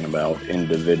talking about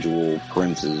individual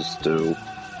princes too.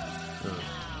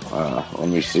 Let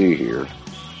me see here.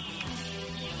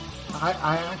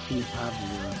 I actually have the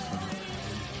lyrics.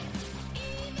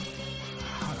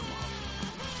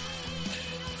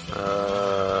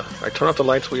 I turn off the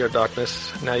lights, we are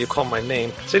darkness. Now you call my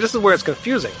name. See, this is where it's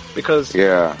confusing because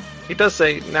he does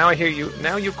say, "Now I hear you.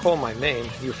 Now you call my name.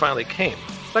 You finally came."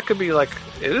 That could be like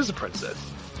it is a princess.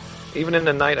 Even in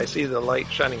the night, I see the light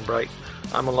shining bright.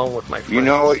 I'm alone with my friends.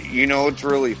 You know, it's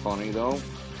really funny though.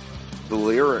 The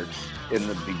lyrics in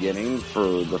the beginning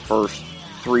for the first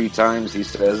 3 times he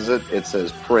says it, it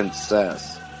says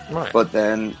princess. Right. But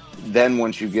then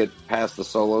once you get past the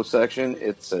solo section,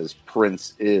 it says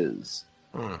Prince is.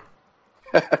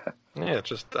 Yeah,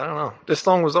 just I don't know. This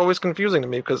song was always confusing to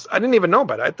me because I didn't even know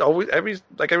about it.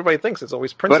 Everybody thinks it's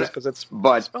always Princess because it's spelled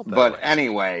that way.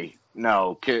 Anyway,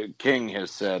 no. King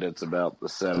has said it's about the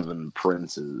 7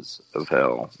 princes of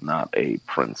hell, not a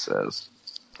princess.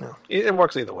 No, it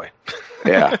works either way.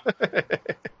 Yeah.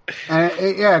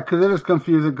 Because it is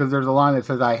confusing because there's a line that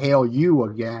says, "I hail you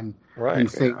again." Right. In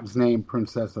Satan's name,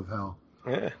 Princess of Hell.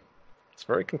 Yeah. It's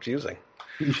very confusing.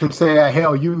 You should say, "I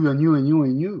hail you and you and you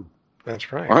and you."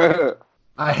 That's right.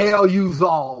 I hail you,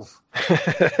 Zalls.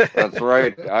 That's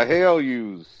right. I hail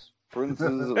yous,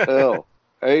 princes of hell.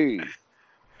 Hey.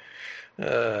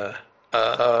 The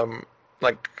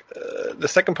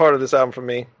second part of this album for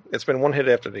me, it's been one hit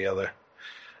after the other.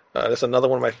 This is another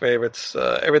one of my favorites.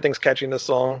 Everything's catchy in this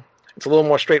song. It's a little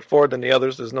more straightforward than the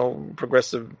others. There's no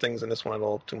progressive things in this one at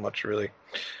all, too much, really.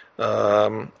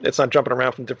 It's not jumping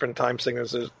around from different time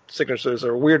signatures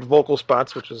or weird vocal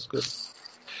spots, which is good.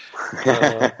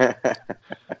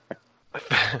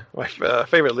 My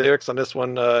favorite lyrics on this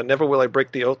one, never will I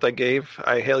break the oath I gave.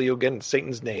 I hail you again in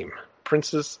Satan's name.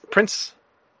 Prince,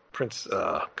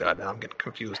 oh God, now I'm getting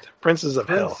confused. Princes of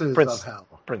Hell.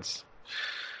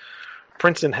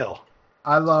 Prince in Hell.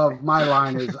 I love my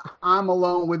line is, "I'm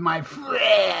alone with my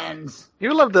friends."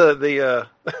 You love the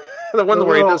one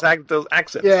where he does those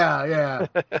accents. Yeah.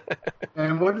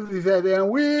 And what does he say then?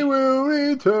 "We will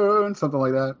return," something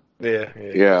like that.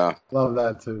 Yeah. Love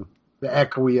that too. The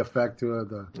echoey effect to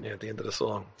it. At the end of the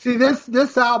song. See,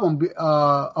 this album,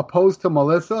 opposed to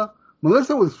Melissa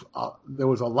was there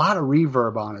was a lot of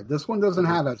reverb on it. This one doesn't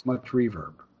have as much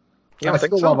reverb. Yeah, I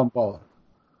still love them both.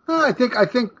 I think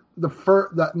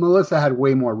that Melissa had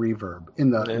way more reverb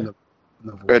in the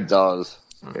voice. It does.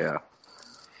 Yeah.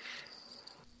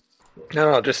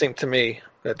 No, it just seemed to me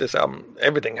that this album,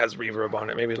 everything has reverb on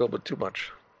it, maybe a little bit too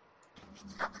much.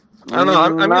 I don't know.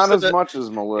 I'm not used to as much as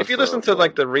Melissa. If you listen to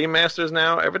like the remasters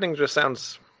now, everything just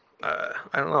sounds, I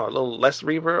don't know, a little less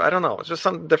reverb. I don't know. It's just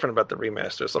something different about the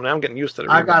remaster. So now I'm getting used to the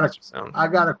remaster sound. I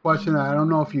got a question that I don't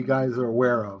know if you guys are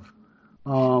aware of.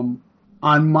 When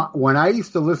I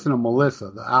used to listen to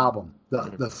Melissa, the album,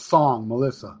 the song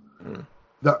Melissa,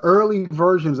 the early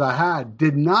versions I had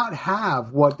did not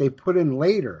have what they put in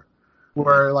later.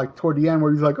 Where like toward the end,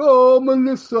 where he's like, "Oh,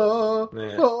 Melissa,"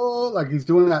 oh, like he's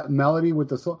doing that melody with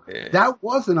the song. Yeah. That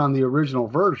wasn't on the original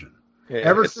version. Yeah,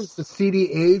 Ever since the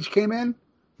CD Age came in,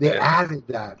 they added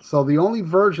that. So the only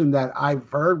version that I've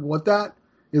heard with that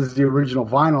is the original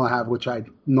vinyl I have, which I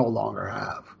no longer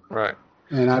have. Right.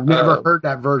 And I've never heard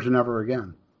that version ever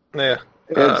again. Yeah.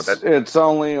 It's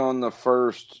only on the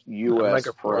first U.S.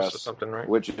 press, or something, right?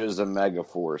 Which is a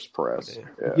Megaforce press.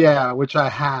 Yeah, which I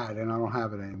had, and I don't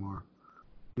have it anymore.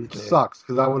 It sucks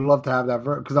because I would love to have that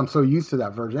version because I'm so used to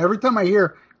that version. Every time I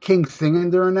hear King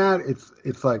singing during that,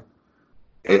 it's like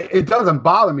it doesn't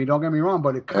bother me. Don't get me wrong,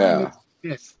 but it kind of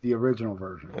is the original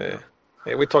version.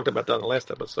 Yeah, we talked about that in the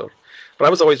last episode. But I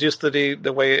was always used to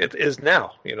the way it is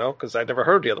now, because I never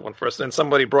heard the other one first. And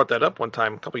somebody brought that up one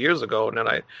time a couple of years ago, and then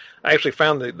I actually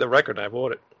found the record and I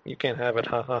bought it. You can't have it,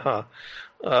 ha ha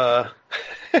ha.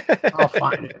 I'll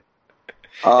find it.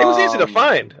 It was easy to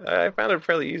find. I found it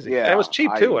fairly easy. Yeah, and it was cheap,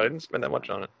 too. I didn't spend that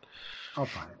much on it. I'll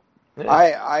find it. Yeah.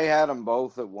 I had them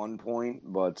both at one point,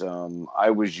 but I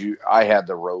had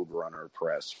the Roadrunner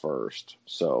press first,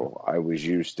 so I was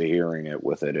used to hearing it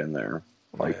with it in there,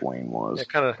 like Wayne was. It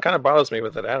kind of bothers me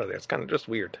with it out of there. It's kind of just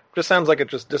weird. It just sounds like it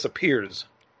just disappears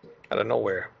out of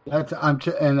nowhere.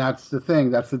 And that's the thing.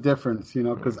 That's the difference,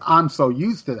 because I'm so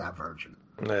used to that version.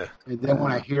 Yeah. And then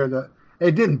when I hear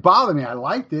it didn't bother me. I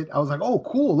liked it. I was like, oh,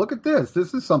 cool. Look at this.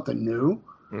 This is something new,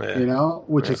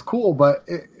 which is cool. But,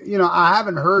 I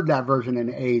haven't heard that version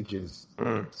in ages.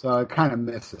 So I kind of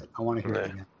miss it. I want to hear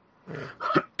it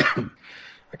again.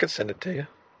 I could send it to you.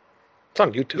 It's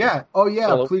on YouTube. Yeah. Oh,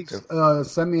 yeah. Please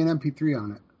send me an MP3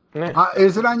 on it. Yeah.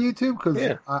 Is it on YouTube?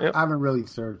 Because I haven't really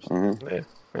searched. Mm-hmm.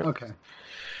 Yeah. Okay.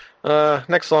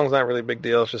 Next song's not really a big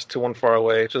deal. It's just 2 1 Far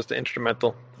Away. It's just the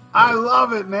instrumental. I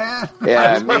love it, man.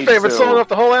 Yeah, it's my favorite song off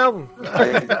the whole album.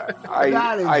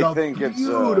 I think it's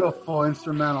beautiful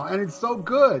instrumental, and it's so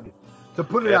good to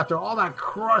put it after all that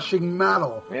crushing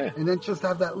metal, and then just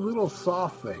have that little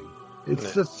soft thing.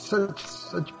 It's just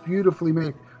such beautifully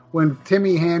made. When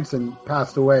Timmy Hansen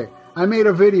passed away, I made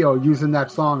a video using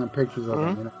that song and pictures of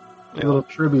him, a little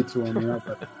tribute to him.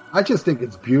 But I just think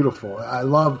it's beautiful. I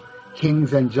love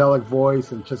King's angelic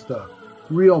voice and just a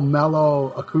real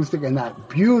mellow acoustic and that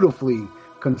beautifully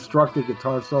constructed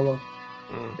guitar solo.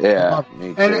 Yeah,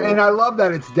 me too. And I love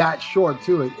that it's that short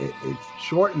too. It's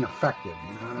short and effective.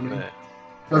 You know what I mean?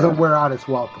 Doesn't wear out its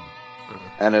welcome.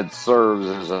 And it serves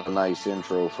as a nice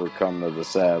intro for "Come to the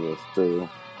Sabbath" too.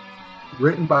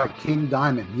 Written by King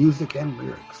Diamond, music and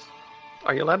lyrics.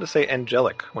 Are you allowed to say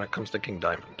angelic when it comes to King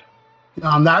Diamond?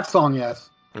 On that song, yes.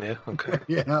 Yeah. Okay.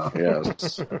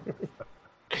 Yes.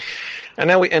 And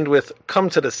now we end with "Come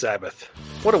to the Sabbath."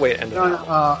 What a way to end it.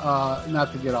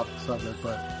 Not to get off the subject,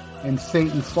 but in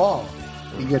Satan's Fall,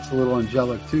 he gets a little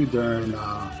angelic too during.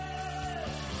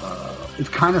 It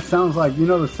kind of sounds like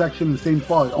the section in Satan's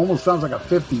Fall. It almost sounds like a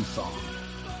 '50s song.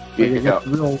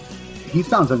 He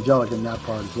sounds angelic in that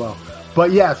part as well.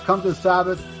 But yes, "Come to the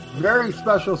Sabbath," very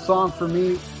special song for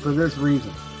me for this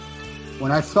reason.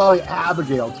 When I saw the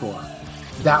Abigail tour,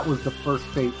 that was the first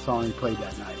Fate song he played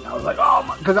that night. And I was like, oh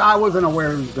my, because I wasn't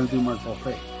aware he was going to do Merciful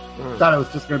Fate. Thought it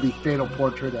was just going to be Fatal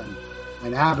Portrait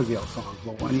and Abigail songs.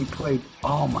 But when he played,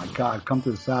 oh my God, "Come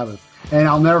to the Sabbath." And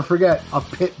I'll never forget, a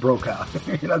pit broke out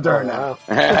during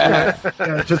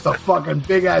that. Just a fucking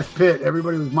big ass pit.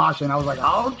 Everybody was moshing. I was like,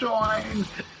 I'll join.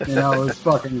 It was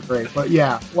fucking great. But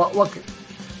yeah,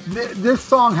 this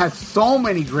song has so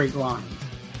many great lines.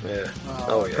 Yeah.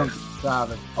 Come to the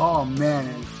Sabbath. Oh man,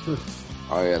 and it's just.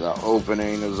 Oh yeah, the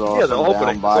opening is awesome. The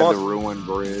opening down by awesome. the ruined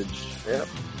bridge. Yep.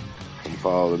 And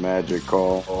follow the magic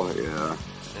call.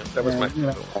 That was my.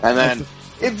 And then,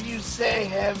 if you say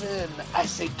heaven, I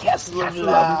say Castle of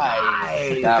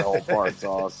Lies. That whole part's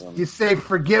awesome. You say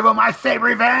forgive him, I say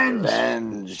revenge.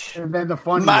 Revenge. And then the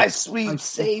funny. My sweet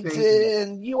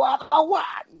Satan, you are the one.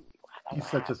 He's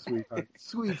such a sweetheart.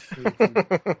 Sweet Satan.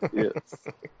 Yes.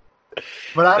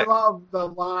 But I love the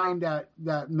line that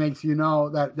makes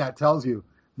that tells you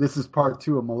this is part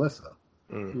 2 of Melissa.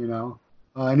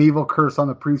 An evil curse on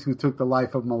the priest who took the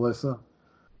life of Melissa.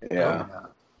 Yeah.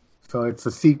 So it's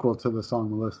a sequel to the song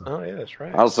Melissa. Oh yeah, that's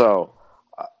right. Also,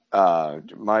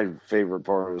 my favorite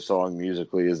part of the song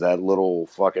musically is that little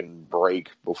fucking break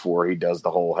before he does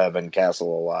the whole Heaven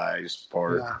Castle of Lies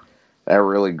part. Yeah. That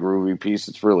really groovy piece.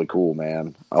 It's really cool,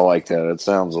 man. I like that. It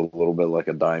sounds a little bit like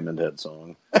a Diamond Head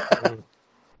song.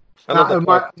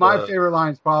 My favorite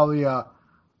line is probably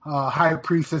High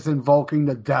Priestess invoking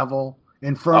the devil.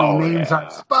 Infernal names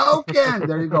aren't spoken.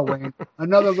 There you go, Wayne.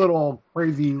 Another little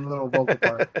crazy little vocal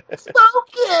part.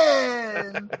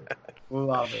 Spoken.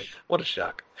 Love it. What a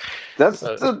shock. That's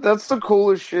the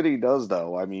coolest shit he does,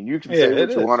 though. I mean, you can say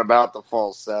what you want about the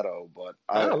falsetto, but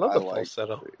I love the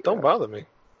falsetto. Don't bother me.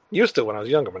 Used to when I was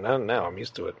younger, but now I'm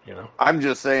used to it. You know. I'm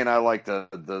just saying I like the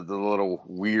little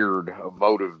weird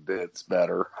emotive bits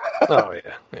better. Oh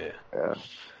yeah.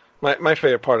 My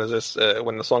favorite part is this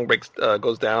when the song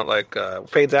goes down, like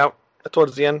fades out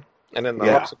towards the end, and then the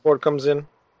harpsichord comes in,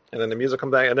 and then the music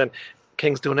comes back, and then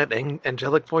King's doing that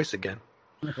angelic voice again.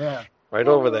 Yeah. Right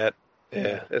over that.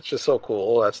 Yeah, it's just so cool.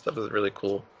 All that stuff is really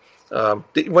cool.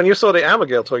 When you saw the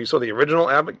Abigail tour, you saw the original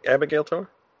Abigail tour?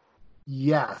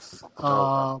 Yes,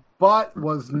 but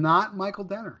was not Michael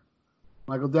Denner.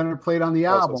 Michael Denner played on the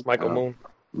album. So Michael Moon.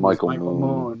 Michael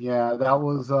Moon. Yeah, that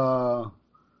was.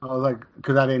 I was like,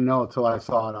 because I didn't know until I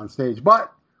saw it on stage,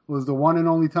 but it was the one and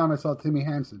only time I saw Timmy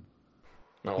Hansen.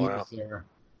 Oh he wow! was there.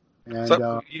 And,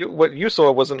 so what you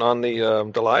saw wasn't on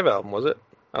the live album, was it?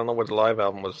 I don't know where the live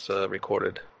album was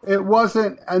recorded. It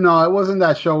wasn't. No, it wasn't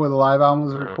that show where the live album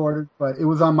was recorded, but it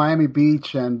was on Miami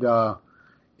Beach, and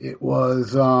it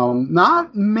was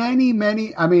not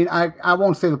many. I mean, I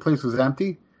won't say the place was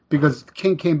empty because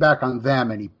King came back on them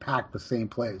and he packed the same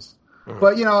place. Mm-hmm.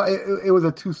 But it was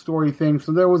a 2-story thing,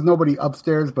 so there was nobody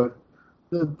upstairs, but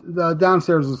the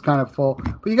downstairs was kind of full.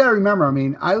 But you got to remember, I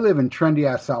mean, I live in trendy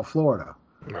ass South Florida.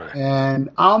 Right.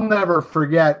 And I'll never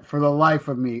forget for the life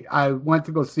of me, I went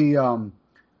to go see a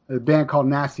band called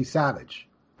Nasty Savage.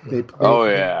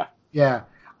 Yeah.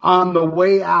 On the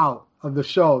way out of the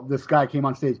show, this guy came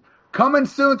on stage. Coming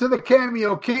soon to the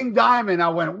Cameo, King Diamond. I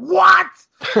went, what?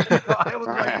 I was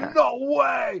like, no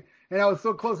way. And I was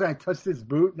so close, and I touched his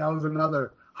boot, and that was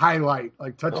another highlight,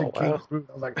 like touching King's boot.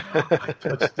 I was like, I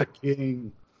touched the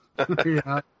King.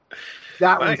 I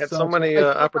had so many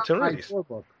opportunities.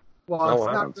 Well,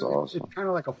 it's awesome. It's kind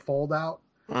of like a fold out,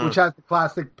 which has the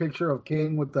classic picture of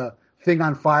King with the thing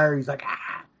on fire. He's like,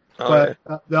 ah. But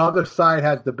the other side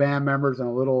has the band members and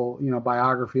a little,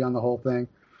 biography on the whole thing.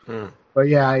 But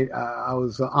yeah, I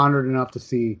was honored enough to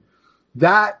see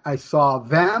that. I saw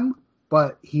them,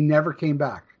 but he never came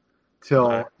back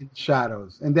till In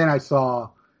Shadows. And then I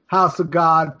saw House of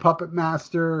God, Puppet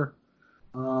Master,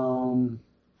 and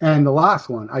the last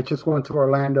one. I just went to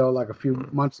Orlando like a few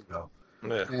months ago.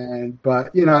 Yeah. And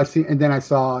then I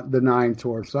saw the 9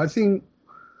 tours. So I've seen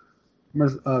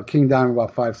King Diamond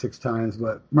about 5-6 times,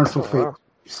 but Merciful Fate. Wow.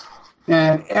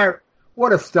 And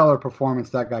what a stellar performance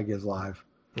that guy gives live.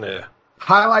 Yeah.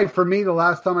 Highlight for me the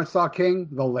last time I saw King,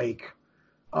 The Lake.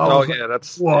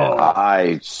 That's whoa.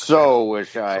 I so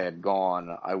wish I had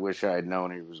gone. I wish I had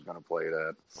known he was going to play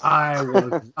that.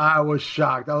 I was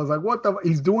shocked. I was like, what the?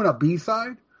 He's doing a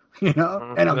B-side, and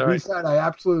a B-side I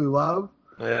absolutely love.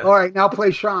 Yeah. All right, now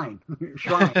play Shrine.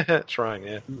 Shrine, yeah.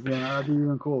 Yeah, that'd be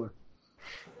even cooler.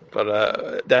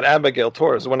 But that Abigail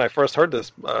tour is when I first heard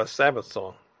this Sabbath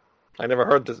song. I never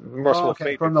heard this Merciful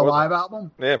Fate from the live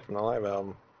album? Yeah, from the live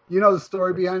album. You know the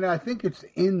story behind it? I think it's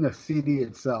in the CD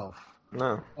itself.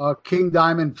 No. King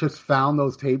Diamond just found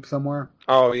those tapes somewhere.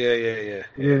 Oh, yeah.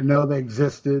 He didn't know they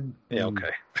existed. Yeah,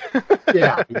 okay.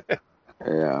 Yeah.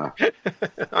 Yeah.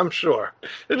 I'm sure.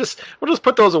 We'll just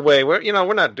put those away.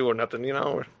 We're not doing nothing,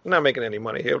 We're not making any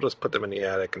money here. We'll just put them in the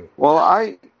attic. Well,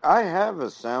 I have a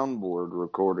soundboard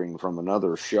recording from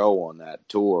another show on that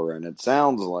tour, and it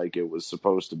sounds like it was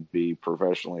supposed to be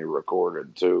professionally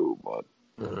recorded too, but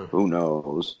who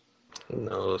knows? Who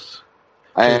knows?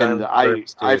 And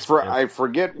I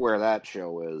forget where that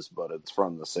show is, but it's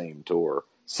from the same tour.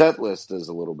 Setlist is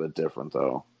a little bit different,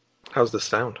 though. How's the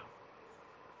sound?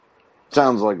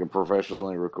 Sounds like a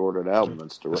professionally recorded album.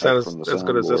 It's direct from the soundboard. As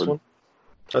good as this one?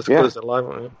 As good as the live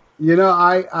one? Yeah.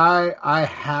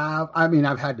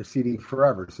 I've had the CD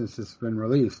forever since it's been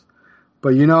released.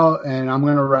 But, and I'm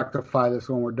going to rectify this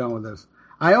when we're done with this.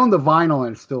 I own the vinyl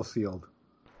and it's still sealed.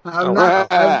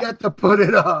 I've yet to put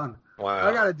it on. Wow.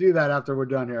 I got to do that after we're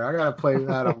done here. I got to play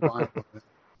that on vinyl.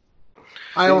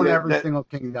 I own every single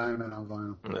King Diamond on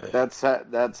vinyl.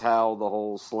 That's how the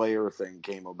whole Slayer thing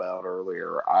came about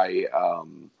earlier. I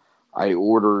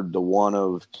ordered the one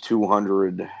of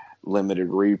 200 limited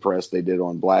repress they did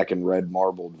on black and red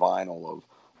marbled vinyl of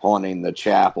Haunting the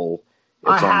Chapel.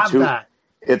 I have that.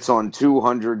 It's on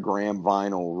 200-gram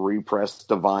vinyl, repressed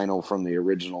the vinyl from the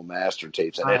original master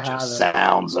tapes, and it just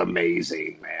sounds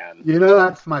amazing, man. You know,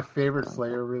 that's my favorite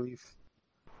Slayer release.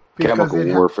 Chemical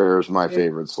Warfare is my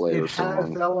favorite Slayer song. It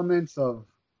has elements of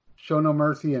Show No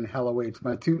Mercy and Hell Awaits.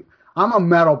 I'm a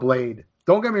metal blade.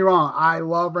 Don't get me wrong. I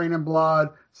love Rain and Blood,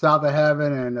 South of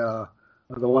Heaven, and the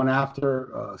one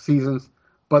after Seasons.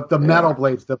 But the metal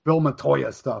blades, the Bill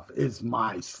Matoya stuff, is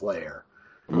my Slayer.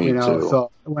 Me too.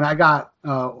 So when I got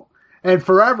and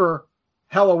forever,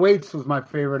 Hell Awaits was my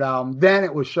favorite album. Then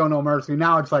it was Show No Mercy.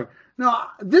 Now it's like, no,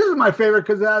 this is my favorite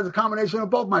because it has a combination of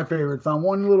both my favorites on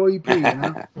one little EP.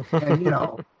 And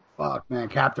fuck man,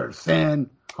 Captor of Sin,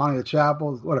 Haunting the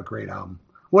Chapels. What a great album.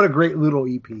 What a great little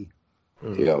EP.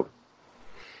 Yep.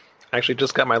 I actually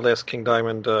just got my last King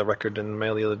Diamond record in the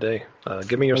mail the other day.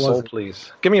 Give Me Your Soul,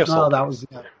 Please. Give Me Your Soul. That was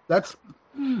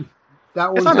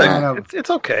it's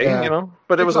okay,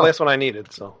 but it was the last one I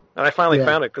needed. So, and I finally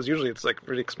found it because usually it's like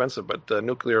pretty expensive, but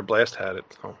Nuclear Blast had it.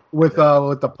 So. With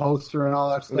the poster and all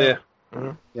that stuff. Yeah.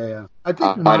 Mm-hmm. Yeah. I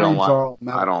think I don't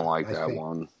like that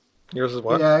one. Yours is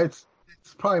what? Yeah, it's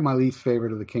probably my least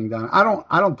favorite of the King Diamond.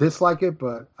 I don't dislike it,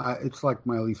 but it's like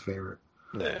my least favorite.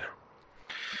 Yeah.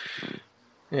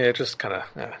 Yeah, it just kind of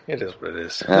it is what it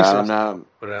is. I'm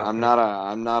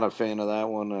not a fan of that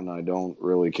one, and I don't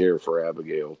really care for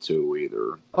Abigail 2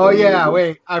 either. Oh yeah,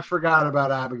 wait, I forgot about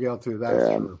Abigail 2.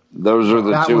 That's true. Those are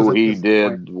the two he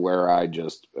did where I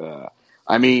just,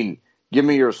 Give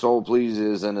Me Your Soul, Please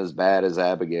isn't as bad as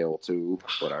Abigail 2,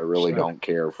 but I really don't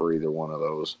care for either one of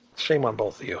those. Shame on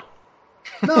both of you.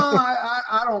 No,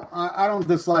 I don't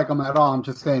dislike them at all. I'm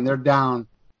just saying they're down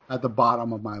at the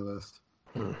bottom of my list.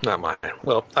 Not mine.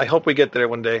 Well, I hope we get there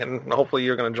one day, and hopefully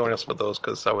you're going to join us with those,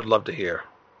 because I would love to hear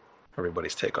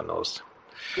everybody's take on those.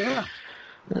 Yeah.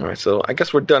 All right, so I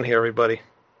guess we're done here, everybody.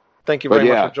 Thank you very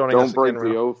much for joining us. Don't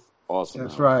break the oath. Awesome.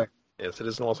 That's right. Yes, it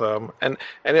is an awesome album.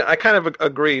 And I kind of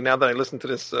agree now that I listened to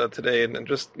this today, and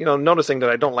just noticing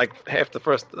that I don't like half the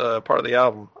first part of the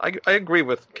album. I agree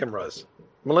with Kim Ruz.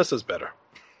 Melissa's better.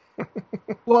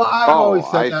 Well, I've always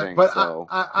said that, but so.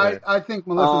 I think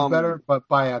Melissa's better, but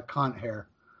by a cunt hair,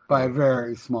 by a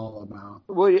very small amount.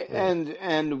 Well,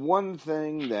 and one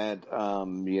thing that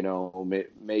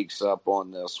makes up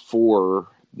on this for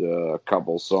the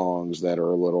couple songs that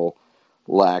are a little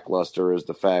lackluster is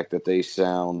the fact that they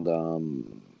sound a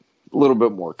little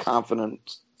bit more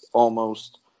confident,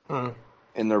 almost,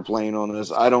 in their playing on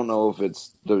this. I don't know if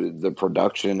it's the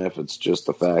production, if it's just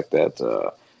the fact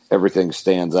that everything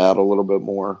stands out a little bit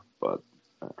more, but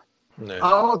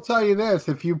I'll tell you this: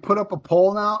 if you put up a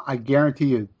poll now, I guarantee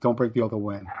you, Don't Break the Oath will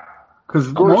win, because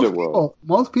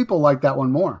most people like that one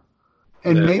more,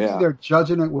 and maybe they're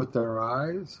judging it with their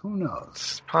eyes. Who knows?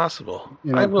 It's possible.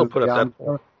 I will put up that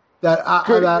poll. That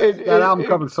album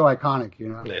cover's so iconic,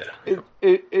 Yeah.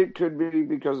 It could be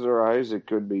because of their eyes. It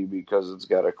could be because it's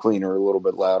got a cleaner, a little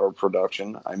bit louder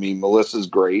production. I mean, Melissa's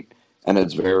great, and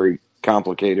it's very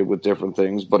complicated with different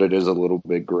things, but it is a little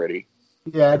bit gritty.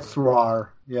 Yeah, it's raw.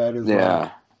 Yeah, it is. Yeah,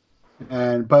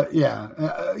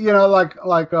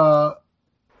 raw.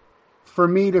 For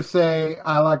me to say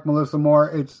I like Melissa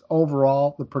more, it's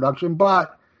overall the production.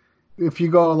 But if you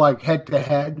go like head to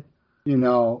head,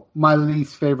 my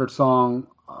least favorite song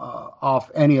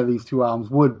off any of these two albums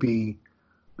would be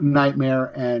Nightmare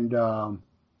and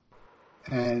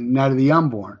Night of the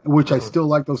Unborn, which I still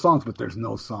like those songs, but there's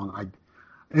no song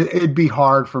it'd be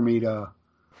hard for me to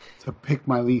pick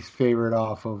my least favorite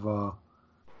off of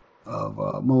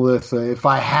Melissa if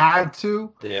I had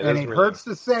to. Yeah, and it hurts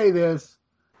to say this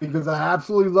because I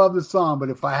absolutely love the song, but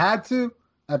if I had to,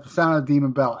 at the Sound of the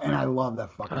Demon Bell, and I love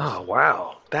that fucking song. Oh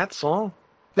wow, that song.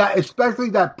 That especially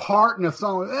that part in the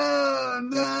song,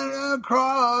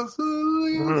 across.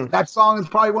 That song is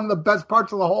probably one of the best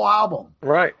parts of the whole album.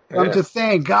 Right. I'm just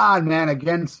saying, God, man,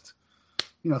 against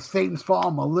Satan's Fall,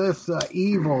 Melissa,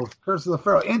 Evil, Curse of the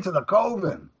Pharaoh, Into the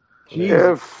Coven.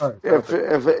 If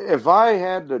I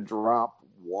had to drop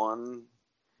one,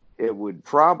 it would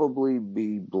probably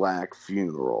be Black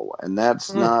Funeral, and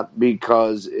that's not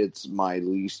because it's my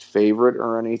least favorite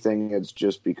or anything. It's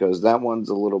just because that one's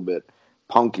a little bit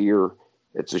punkier.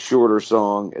 It's a shorter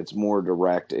song. It's more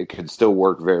direct. It could still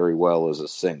work very well as a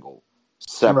single,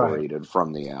 separated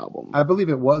from the album. I believe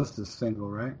it was the single,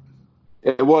 right?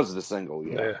 It was the single,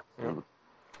 yeah.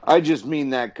 I just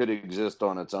mean that could exist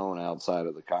on its own outside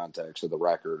of the context of the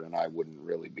record, and I wouldn't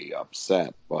really be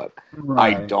upset, but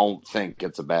I don't think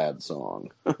it's a bad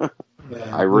song.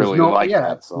 I really like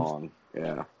that song.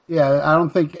 Yeah. Yeah, I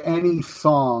don't think any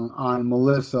song on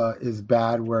Melissa is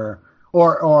bad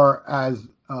or as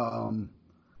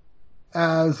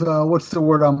as what's the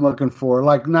word I'm looking for?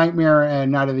 Like Nightmare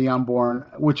and Night of the Unborn,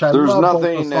 which I There's love. both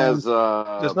nothing those songs.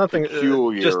 as There's nothing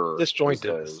peculiar just as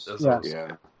disjointed. those.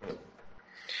 Yeah.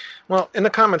 Well, in the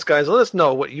comments, guys, let us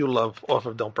know what you love off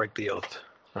of Don't Break the Oath.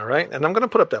 All right? And I'm going to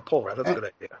put up that poll, right? That's a good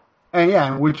idea.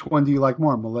 And which one do you like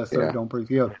more, Melissa? Or Don't Break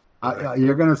the Oath.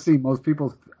 You're going to see most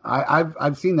people.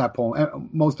 I've seen that poll.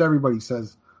 Most everybody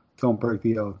says Don't Break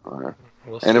the Oath. Right.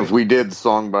 And if we did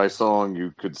song by song,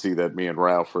 you could see that me and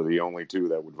Ralph are the only two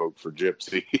that would vote for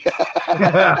Gypsy.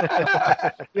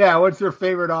 Yeah, what's your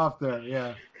favorite off there?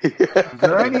 Yeah. Is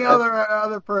there any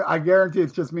other I guarantee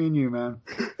it's just me and you, man.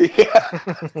 Yeah.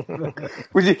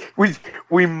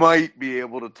 we might be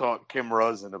able to talk Kim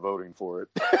Russ into voting for it.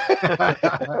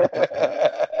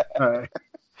 All right.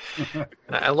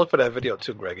 And look for that video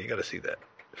too, Greg. You got to see that.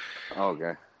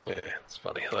 Okay. Yeah, it's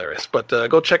funny, hilarious. But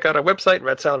go check out our website,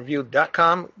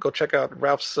 redsoundreview.com. Go check out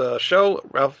Ralph's show,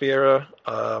 Ralph Vieira.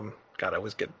 God, I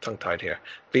always get tongue-tied here.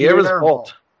 Vieira's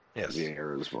Vault. Yes.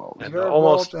 Vieira's Vault. And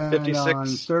Almost 56 on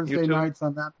Thursday YouTube. nights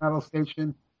on That Metal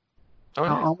Station. Oh,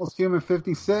 yeah. Almost Human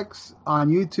 56 on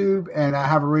YouTube. And I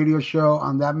have a radio show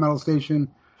on That Metal Station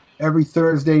every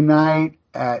Thursday night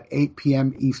at 8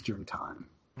 p.m. Eastern Time.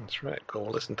 That's right. Go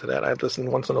listen to that. I listen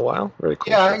once in a while. Very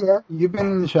cool. Yeah. You've been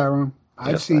in the chat room.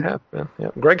 Yes, I have.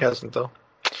 Yeah. Greg hasn't, though.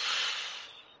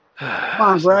 Come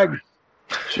on, Greg.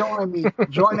 Join me.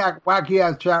 Join that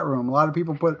wacky-ass chat room. A lot of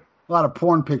people put a lot of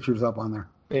porn pictures up on there.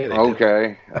 Yeah,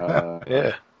 okay.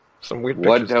 Yeah. Some weird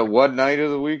pictures. What night of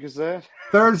the week is that?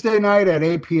 Thursday night at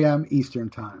 8 p.m. Eastern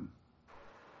Time.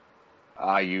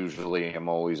 I usually am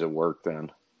always at work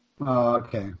then. Oh,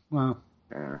 okay. Well,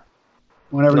 yeah.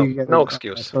 Whenever you get no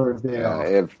excuse. Thursday off.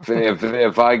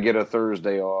 If I get a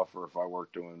Thursday off or if I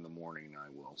work in the morning, I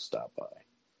will stop by.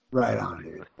 Right on,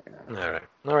 dude. Yeah.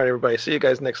 All right, everybody. See you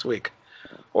guys next week.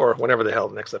 Or whenever the hell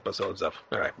the next episode's up.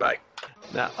 All right, bye.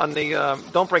 Now, on the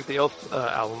Don't Break the Oath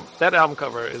album, that album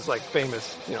cover is like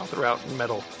famous, throughout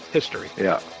metal history.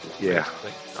 Yeah.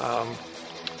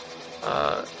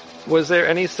 Was there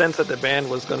any sense that the band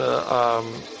was going to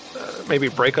maybe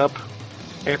break up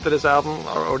after this album,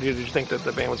 or did you think that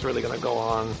the band was really going to go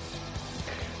on?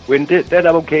 When that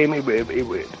album came,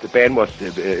 the band was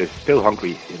still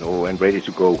hungry, and ready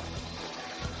to go.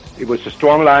 It was a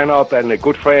strong lineup and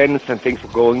good friends, and things were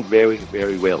going very,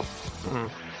 very well. Mm-hmm.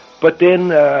 But then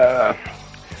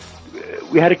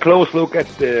we had a close look at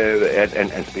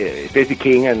especially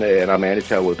King and our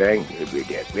manager Will Bang.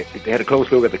 They had a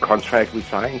close look at the contract we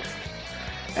signed,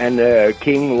 and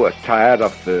King was tired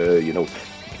of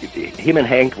him and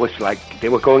Hank was like they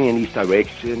were going in this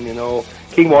direction.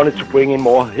 King wanted to bring in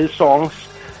more of his songs,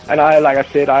 and I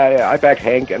back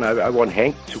Hank, and I want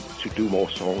Hank to do more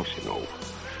songs.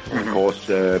 Because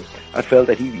I felt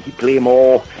that he played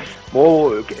more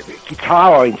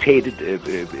guitar-orientated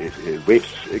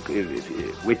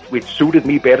riffs, which suited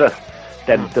me better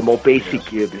than the more basic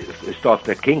stuff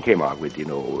that King came out with.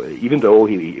 Even though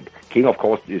King, of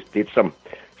course, did some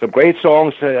great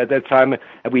songs at that time,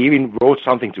 and we even wrote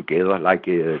something together, like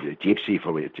Gypsy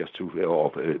for it, just to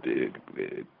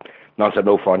Nonsense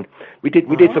No Fun. We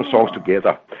did some songs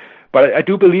together. But I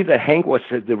do believe that Hank was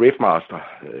the riff master.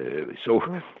 So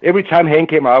every time Hank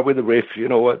came out with a riff,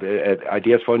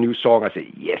 ideas for a new song, I said,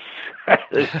 yes,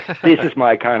 this is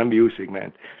my kind of music,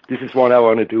 man. This is what I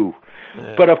want to do.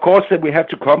 Yeah. But of course, we have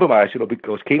to compromise,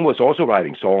 because King was also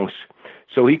writing songs.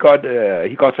 So he got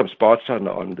some spots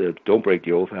on the Don't Break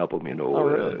the Oath album,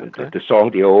 the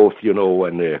song The Oath,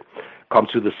 and Come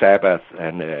to the Sabbath,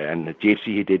 and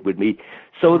Gypsy he did with me.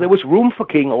 So there was room for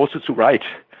King also to write.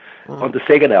 On the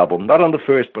second album, not on the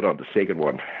first, but on the second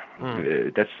one.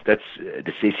 That's a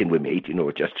decision we made,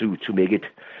 just to make it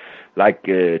like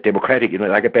democratic,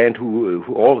 like a band who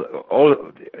all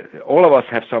of us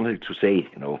have something to say,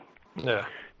 Yeah.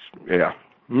 Yeah.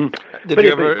 Did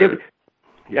you ever?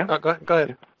 Yeah. Oh, go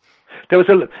ahead. There was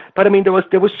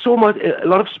there was so much, a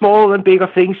lot of small and bigger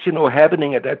things,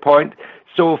 happening at that point.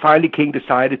 So finally, King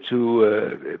decided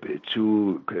to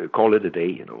call it a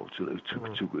day, to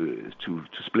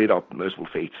split up Merciful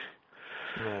Fate.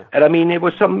 Yeah. And it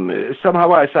was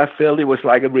somehow I felt it was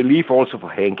like a relief also for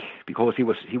Hank, because he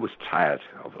was tired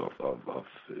of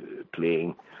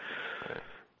playing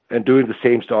and doing the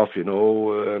same stuff,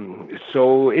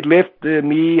 so it left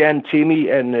me and Timmy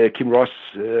and Kim Russ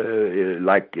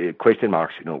question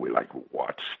marks, we're like,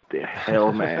 what the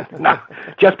hell, man?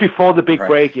 Just before the big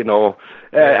break, and Slayer,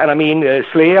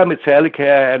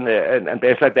 Metallica, and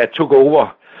bands like that took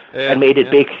over and made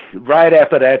it big. Right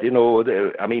after that, it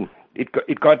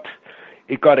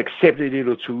got accepted,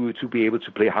 to be able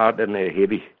to play hard and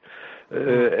heavy.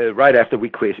 right after we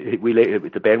quit.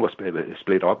 The band was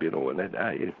split up, you know, and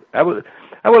I will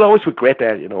always regret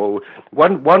that, you know.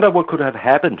 Wonder what could have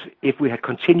happened if we had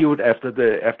continued after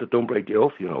Don't Break the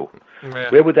Oath, you know. Yeah.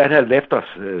 Where would that have left us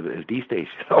these days,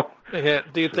 you know? Yeah.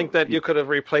 Do you think that you could have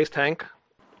replaced Hank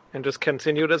and just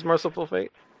continued as Merciful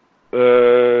Fate?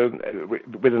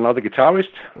 With another guitarist?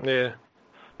 Yeah.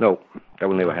 No, that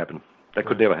will never happen. That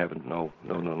could never happen. No.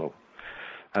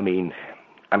 I mean,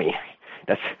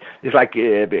 it's like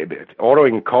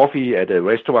ordering coffee at a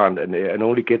restaurant and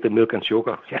only get the milk and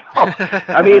sugar.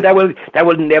 I mean, that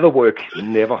will never work.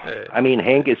 Never. I mean,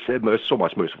 Hank is so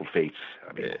much Merciful Fate.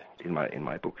 I mean, in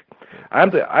my book, I'm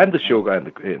the sugar and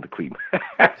the cream.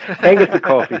 Hank is the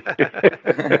coffee.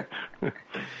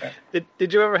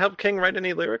 Did you ever help King write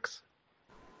any lyrics?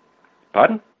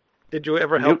 Pardon? Did you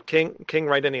ever help King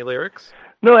write any lyrics?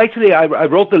 No, actually, I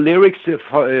wrote the lyrics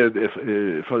for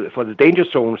the Danger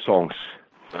Zone songs.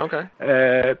 Okay.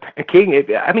 King,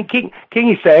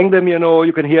 he sang them. You know,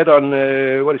 you can hear it on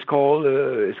what it's called.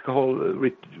 It's called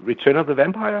Return of the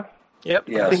Vampire. Yep.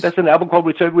 Yes. I think that's an album called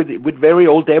Return with very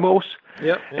old demos.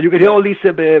 Yep. And you can hear all these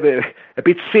a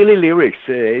bit silly lyrics.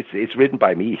 It's written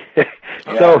by me.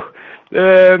 So.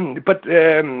 I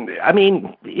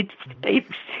mean,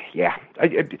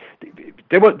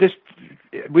 there was this.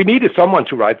 We needed someone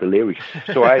to write the lyrics,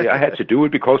 so I had to do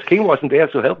it because King wasn't there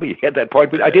to help me at that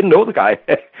point. But I didn't know the guy,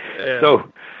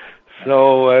 So,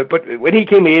 but when he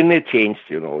came in, it changed.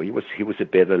 You know, he was a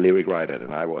better lyric writer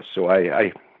than I was. So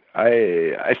I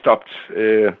stopped.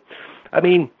 I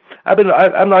mean,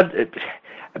 I'm not.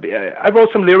 I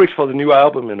wrote some lyrics for the new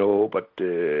album, you know, but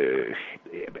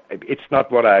it's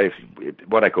not what I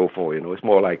go for, you know. It's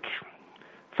more like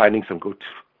finding some good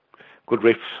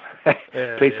riffs,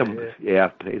 play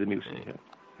the music.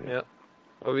 Yeah.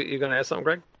 Are you going to ask something,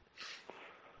 Greg?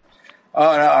 No,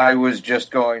 I was just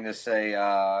going to say,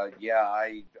 I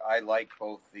like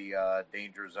both the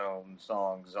Danger Zone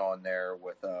songs on there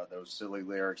with those silly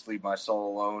lyrics, "Leave My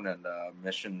Soul Alone" and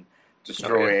 "Mission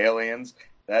Destroy Aliens."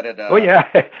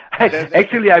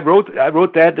 Actually, I wrote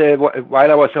that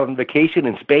while I was on vacation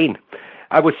in Spain.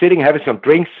 I was sitting having some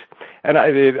drinks, and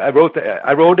I wrote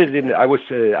it in. I was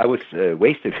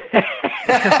wasted.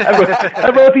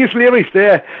 I wrote these lyrics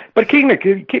there, but King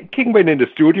went in the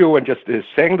studio and just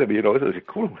sang them. You know, it was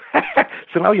cool.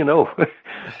 So now you know.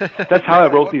 That's how I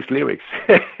wrote these lyrics.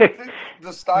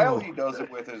 The style he does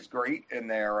it with is great in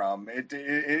there.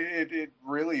 It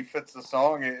really fits the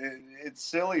song. It's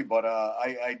silly, but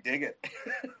I dig it.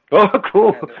 Oh,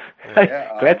 cool!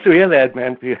 Glad to hear that,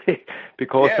 man.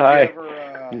 Because if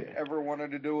you ever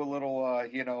wanted to do a little, a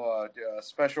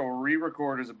special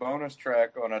re-record as a bonus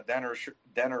track on a Denner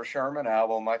Sherman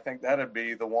album, I think that'd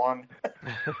be the one.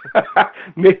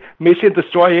 Mission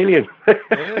Destroy Alien.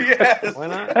 Yes. Why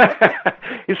not?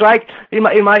 It's like, in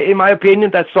my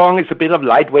opinion, that song is a bit of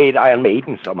lightweight Iron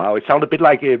Maiden somehow. It sounded a bit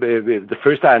like the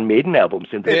first Iron Maiden albums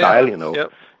in the style, you know.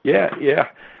 Yep. Yeah.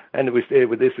 And it was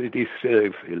with these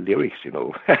lyrics, you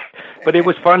know. But it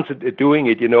was fun doing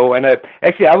it, you know. And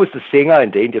actually, I was the singer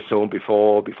in Danger Zone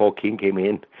before King came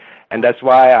in, and that's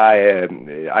why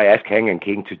I asked Hank and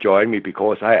King to join me,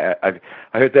 because I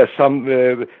heard there's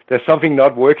something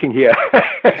not working here.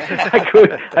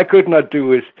 I could not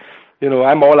do it. You know,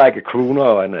 I'm more like a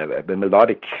crooner and a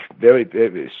melodic, very,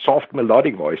 very soft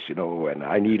melodic voice, you know. And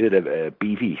I needed a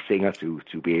beefy singer to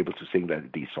be able to sing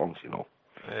these songs, you know.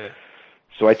 Yeah.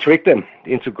 So I tricked them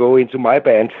into go into my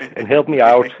band and help me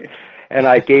out, and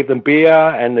I gave them beer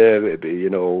and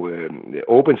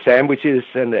open sandwiches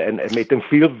and made them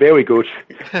feel very good.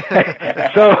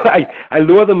 So I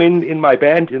lured them in my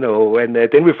band, you know, and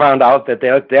then we found out that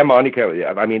their moniker,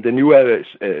 I mean the new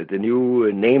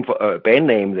name for band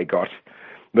name they got,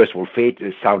 Merciful Fate,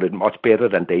 sounded much better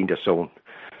than Danger Zone.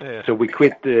 Yeah. So we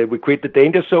quit the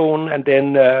Danger Zone, and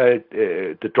then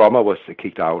the drummer was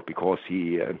kicked out because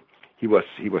he was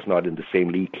not in the same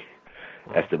league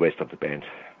as the rest of the band.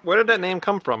 Where did that name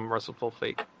come from, Merciful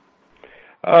Fate?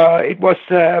 It was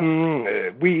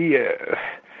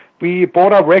we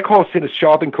bought our records in a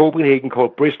shop in Copenhagen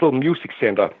called Bristol Music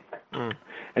Center,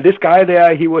 and this guy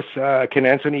there, he was Ken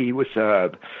Anthony. He was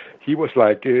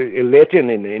like a legend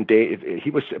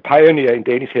he was a pioneer in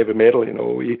Danish heavy metal. You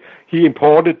know, he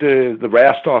imported the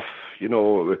rare stuff. You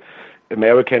know,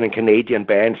 American and Canadian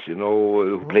bands, you know,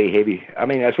 who play heavy. I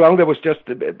mean, as long as there was just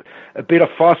a bit of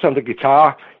fuss on the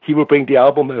guitar, he would bring the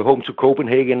album home to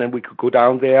Copenhagen, and we could go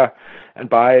down there and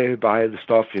buy the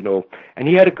stuff, you know. And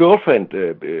he had a girlfriend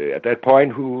at that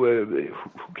point who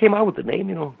came out with the name,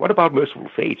 you know. What about Merciful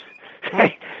Fate?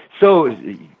 So,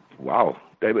 wow,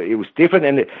 it was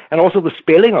different, and also the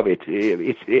spelling of it.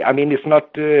 It's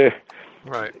not.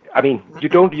 Right. I mean, you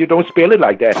don't spell it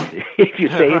like that. If you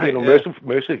say Right, it, you know,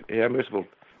 yeah. merciful.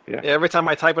 Yeah. Yeah, every time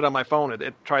I type it on my phone,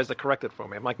 it tries to correct it for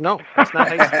me. I'm like, no, that's not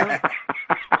how you spell it.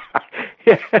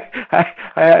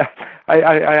 Yeah,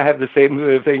 I have the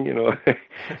same thing, you know.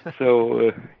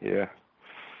 So yeah.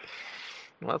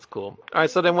 Well, that's cool. All right,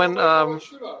 so then when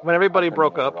everybody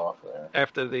broke up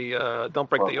after the Don't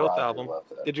Break the Oath album,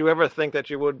 did you ever think that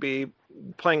you would be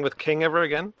playing with King ever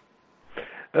again?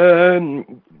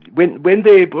 When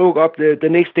they broke up, the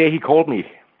next day he called me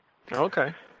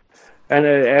Okay. and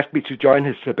asked me to join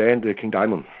his band, King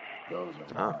Diamond.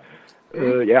 Oh.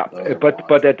 Yeah,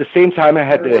 but at the same time I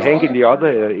had Hank in the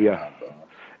other ear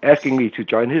asking me to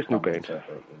join his new band.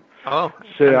 Oh.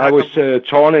 So I was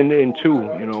torn in two.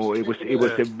 You know, it was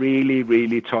a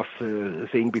really tough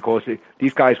thing because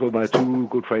these guys were my two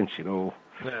good friends. You know,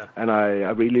 and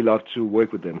I really loved to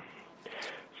work with them.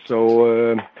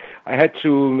 So I had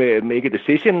to make a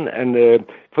decision, and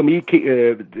for me,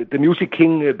 the music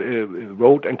King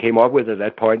wrote and came up with at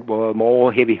that point were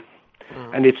more heavy,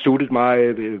 and it suited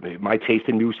my taste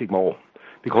in music more,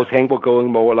 because Hank was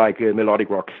going more like melodic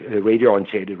rock,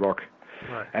 radio-oriented rock.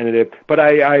 Right. And but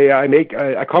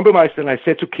I compromised, and I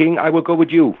said to King, I will go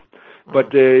with you,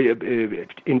 but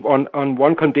on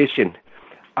one condition.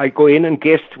 I go in and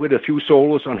guest with a few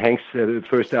solos on Hank's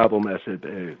first album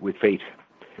with Fate.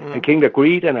 And King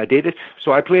agreed, and I did it.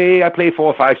 So I play 4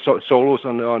 or 5 solos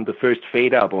on the first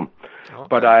Fate album,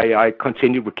 but I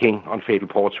continued with King on Fatal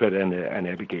Portrait and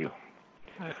Abigail.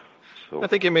 Yeah. So I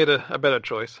think you made a better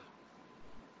choice.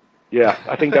 Yeah,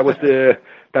 I think that was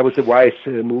the wise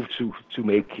move to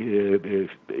make.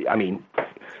 I mean,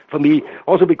 for me,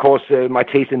 also because my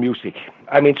taste in music.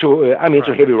 I'm into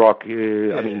heavy rock.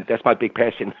 I mean, that's my big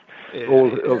passion.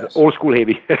 Old school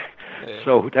heavy.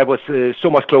 So that was so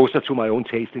much closer to my own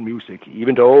taste in music.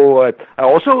 Even though I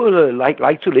also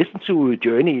like to listen to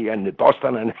Journey and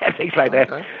Boston and things like that.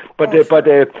 But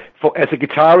for as a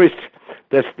guitarist,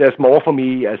 there's more for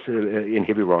me as in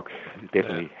heavy rock,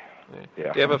 definitely.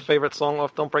 Yeah. Do you have a favorite song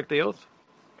off Don't Break the Oath?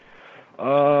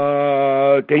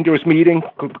 Dangerous Meeting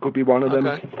could be one of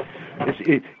them.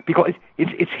 Because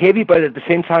it's heavy, but at the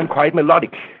same time quite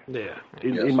melodic. Yeah.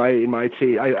 In my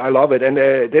taste, I love it. And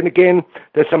then again,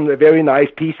 there's some very nice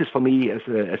pieces for me as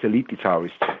a lead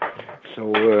guitarist.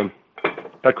 So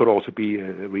that could also be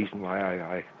a reason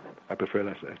why I prefer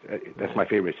that. That's my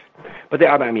favorite. But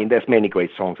there's many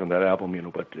great songs on that album, you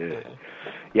know. But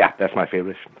yeah, that's my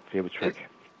favorite track.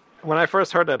 When I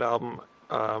first heard that album,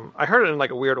 I heard it in like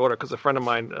a weird order because a friend of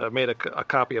mine made a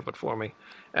copy of it for me,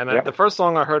 and the first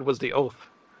song I heard was The Oath,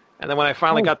 and then when I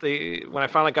finally got the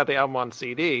album on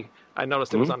CD, I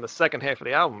noticed it was on the second half of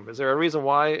the album. Is there a reason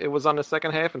why it was on the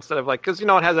second half instead of like, because you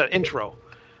know it has that intro,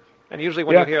 and usually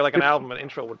when you hear like an album, an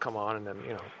intro would come on, and then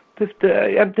you know.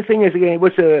 The thing is, again, it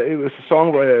was a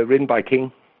song written by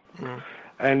King,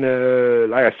 and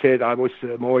like I said, I was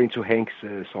more into Hank's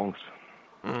songs.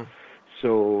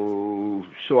 So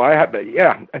I have,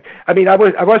 I mean, I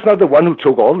was not the one who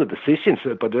took all the decisions,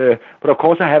 but of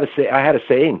course I had a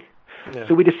saying. Yeah.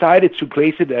 So we decided to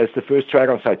place it as the first track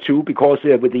on side 2 because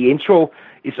with the intro,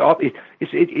 it's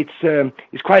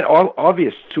quite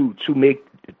obvious to make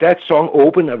that song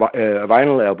open a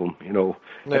vinyl album. You know,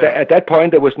 at that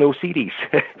point there was no CDs,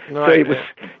 so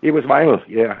it was vinyl.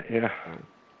 Yeah.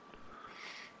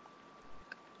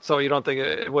 So you don't think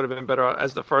it would have been better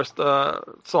as the first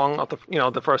song of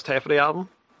the first half of the album?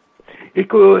 It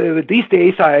could. These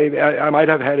days, I might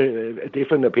have had a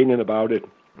different opinion about it.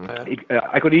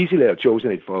 I could easily have chosen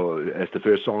it as the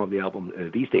first song of the album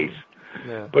these days,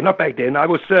 but not back then. I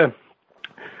was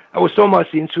so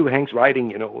much into Hank's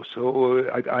writing, you know. So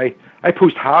I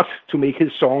pushed hard to make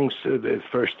his songs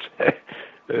first.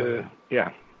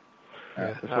 Yeah.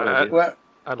 That's what I did. Well,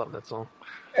 I love that song.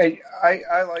 Hey,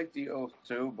 I like The Oath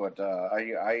too, but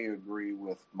I agree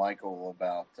with Michael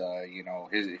about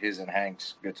his and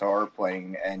Hank's guitar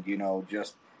playing, and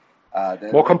just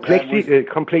more complexity.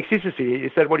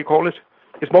 Is that what you call it?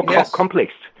 It's more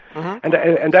complex, and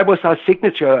that was our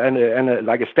signature and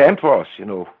like a stamp for us, you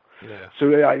know. Yeah.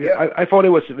 So I thought it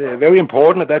was very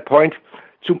important at that point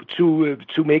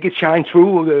to make it shine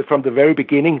through from the very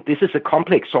beginning. This is a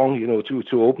complex song, you know,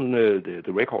 to open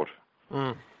the record.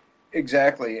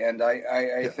 Exactly, and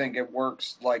I think it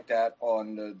works like that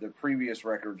on the previous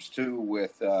records too,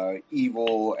 with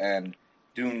Evil and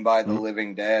Doomed by the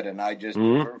Living Dead, and I just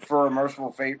for a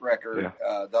Merciful Fate record,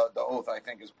 the Oath I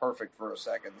think is perfect for a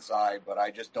second side, but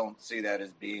I just don't see that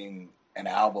as being an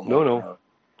album. No.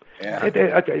 Yeah.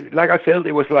 Like I felt,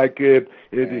 it was like to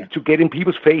get in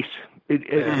people's face.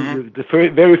 The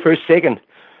very first second.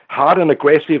 hard and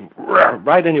aggressive,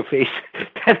 right in your face.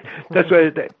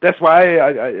 That's why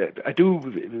I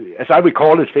do, as I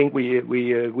recall, I think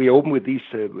we open with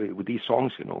these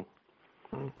songs, you know.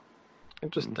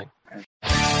 Interesting.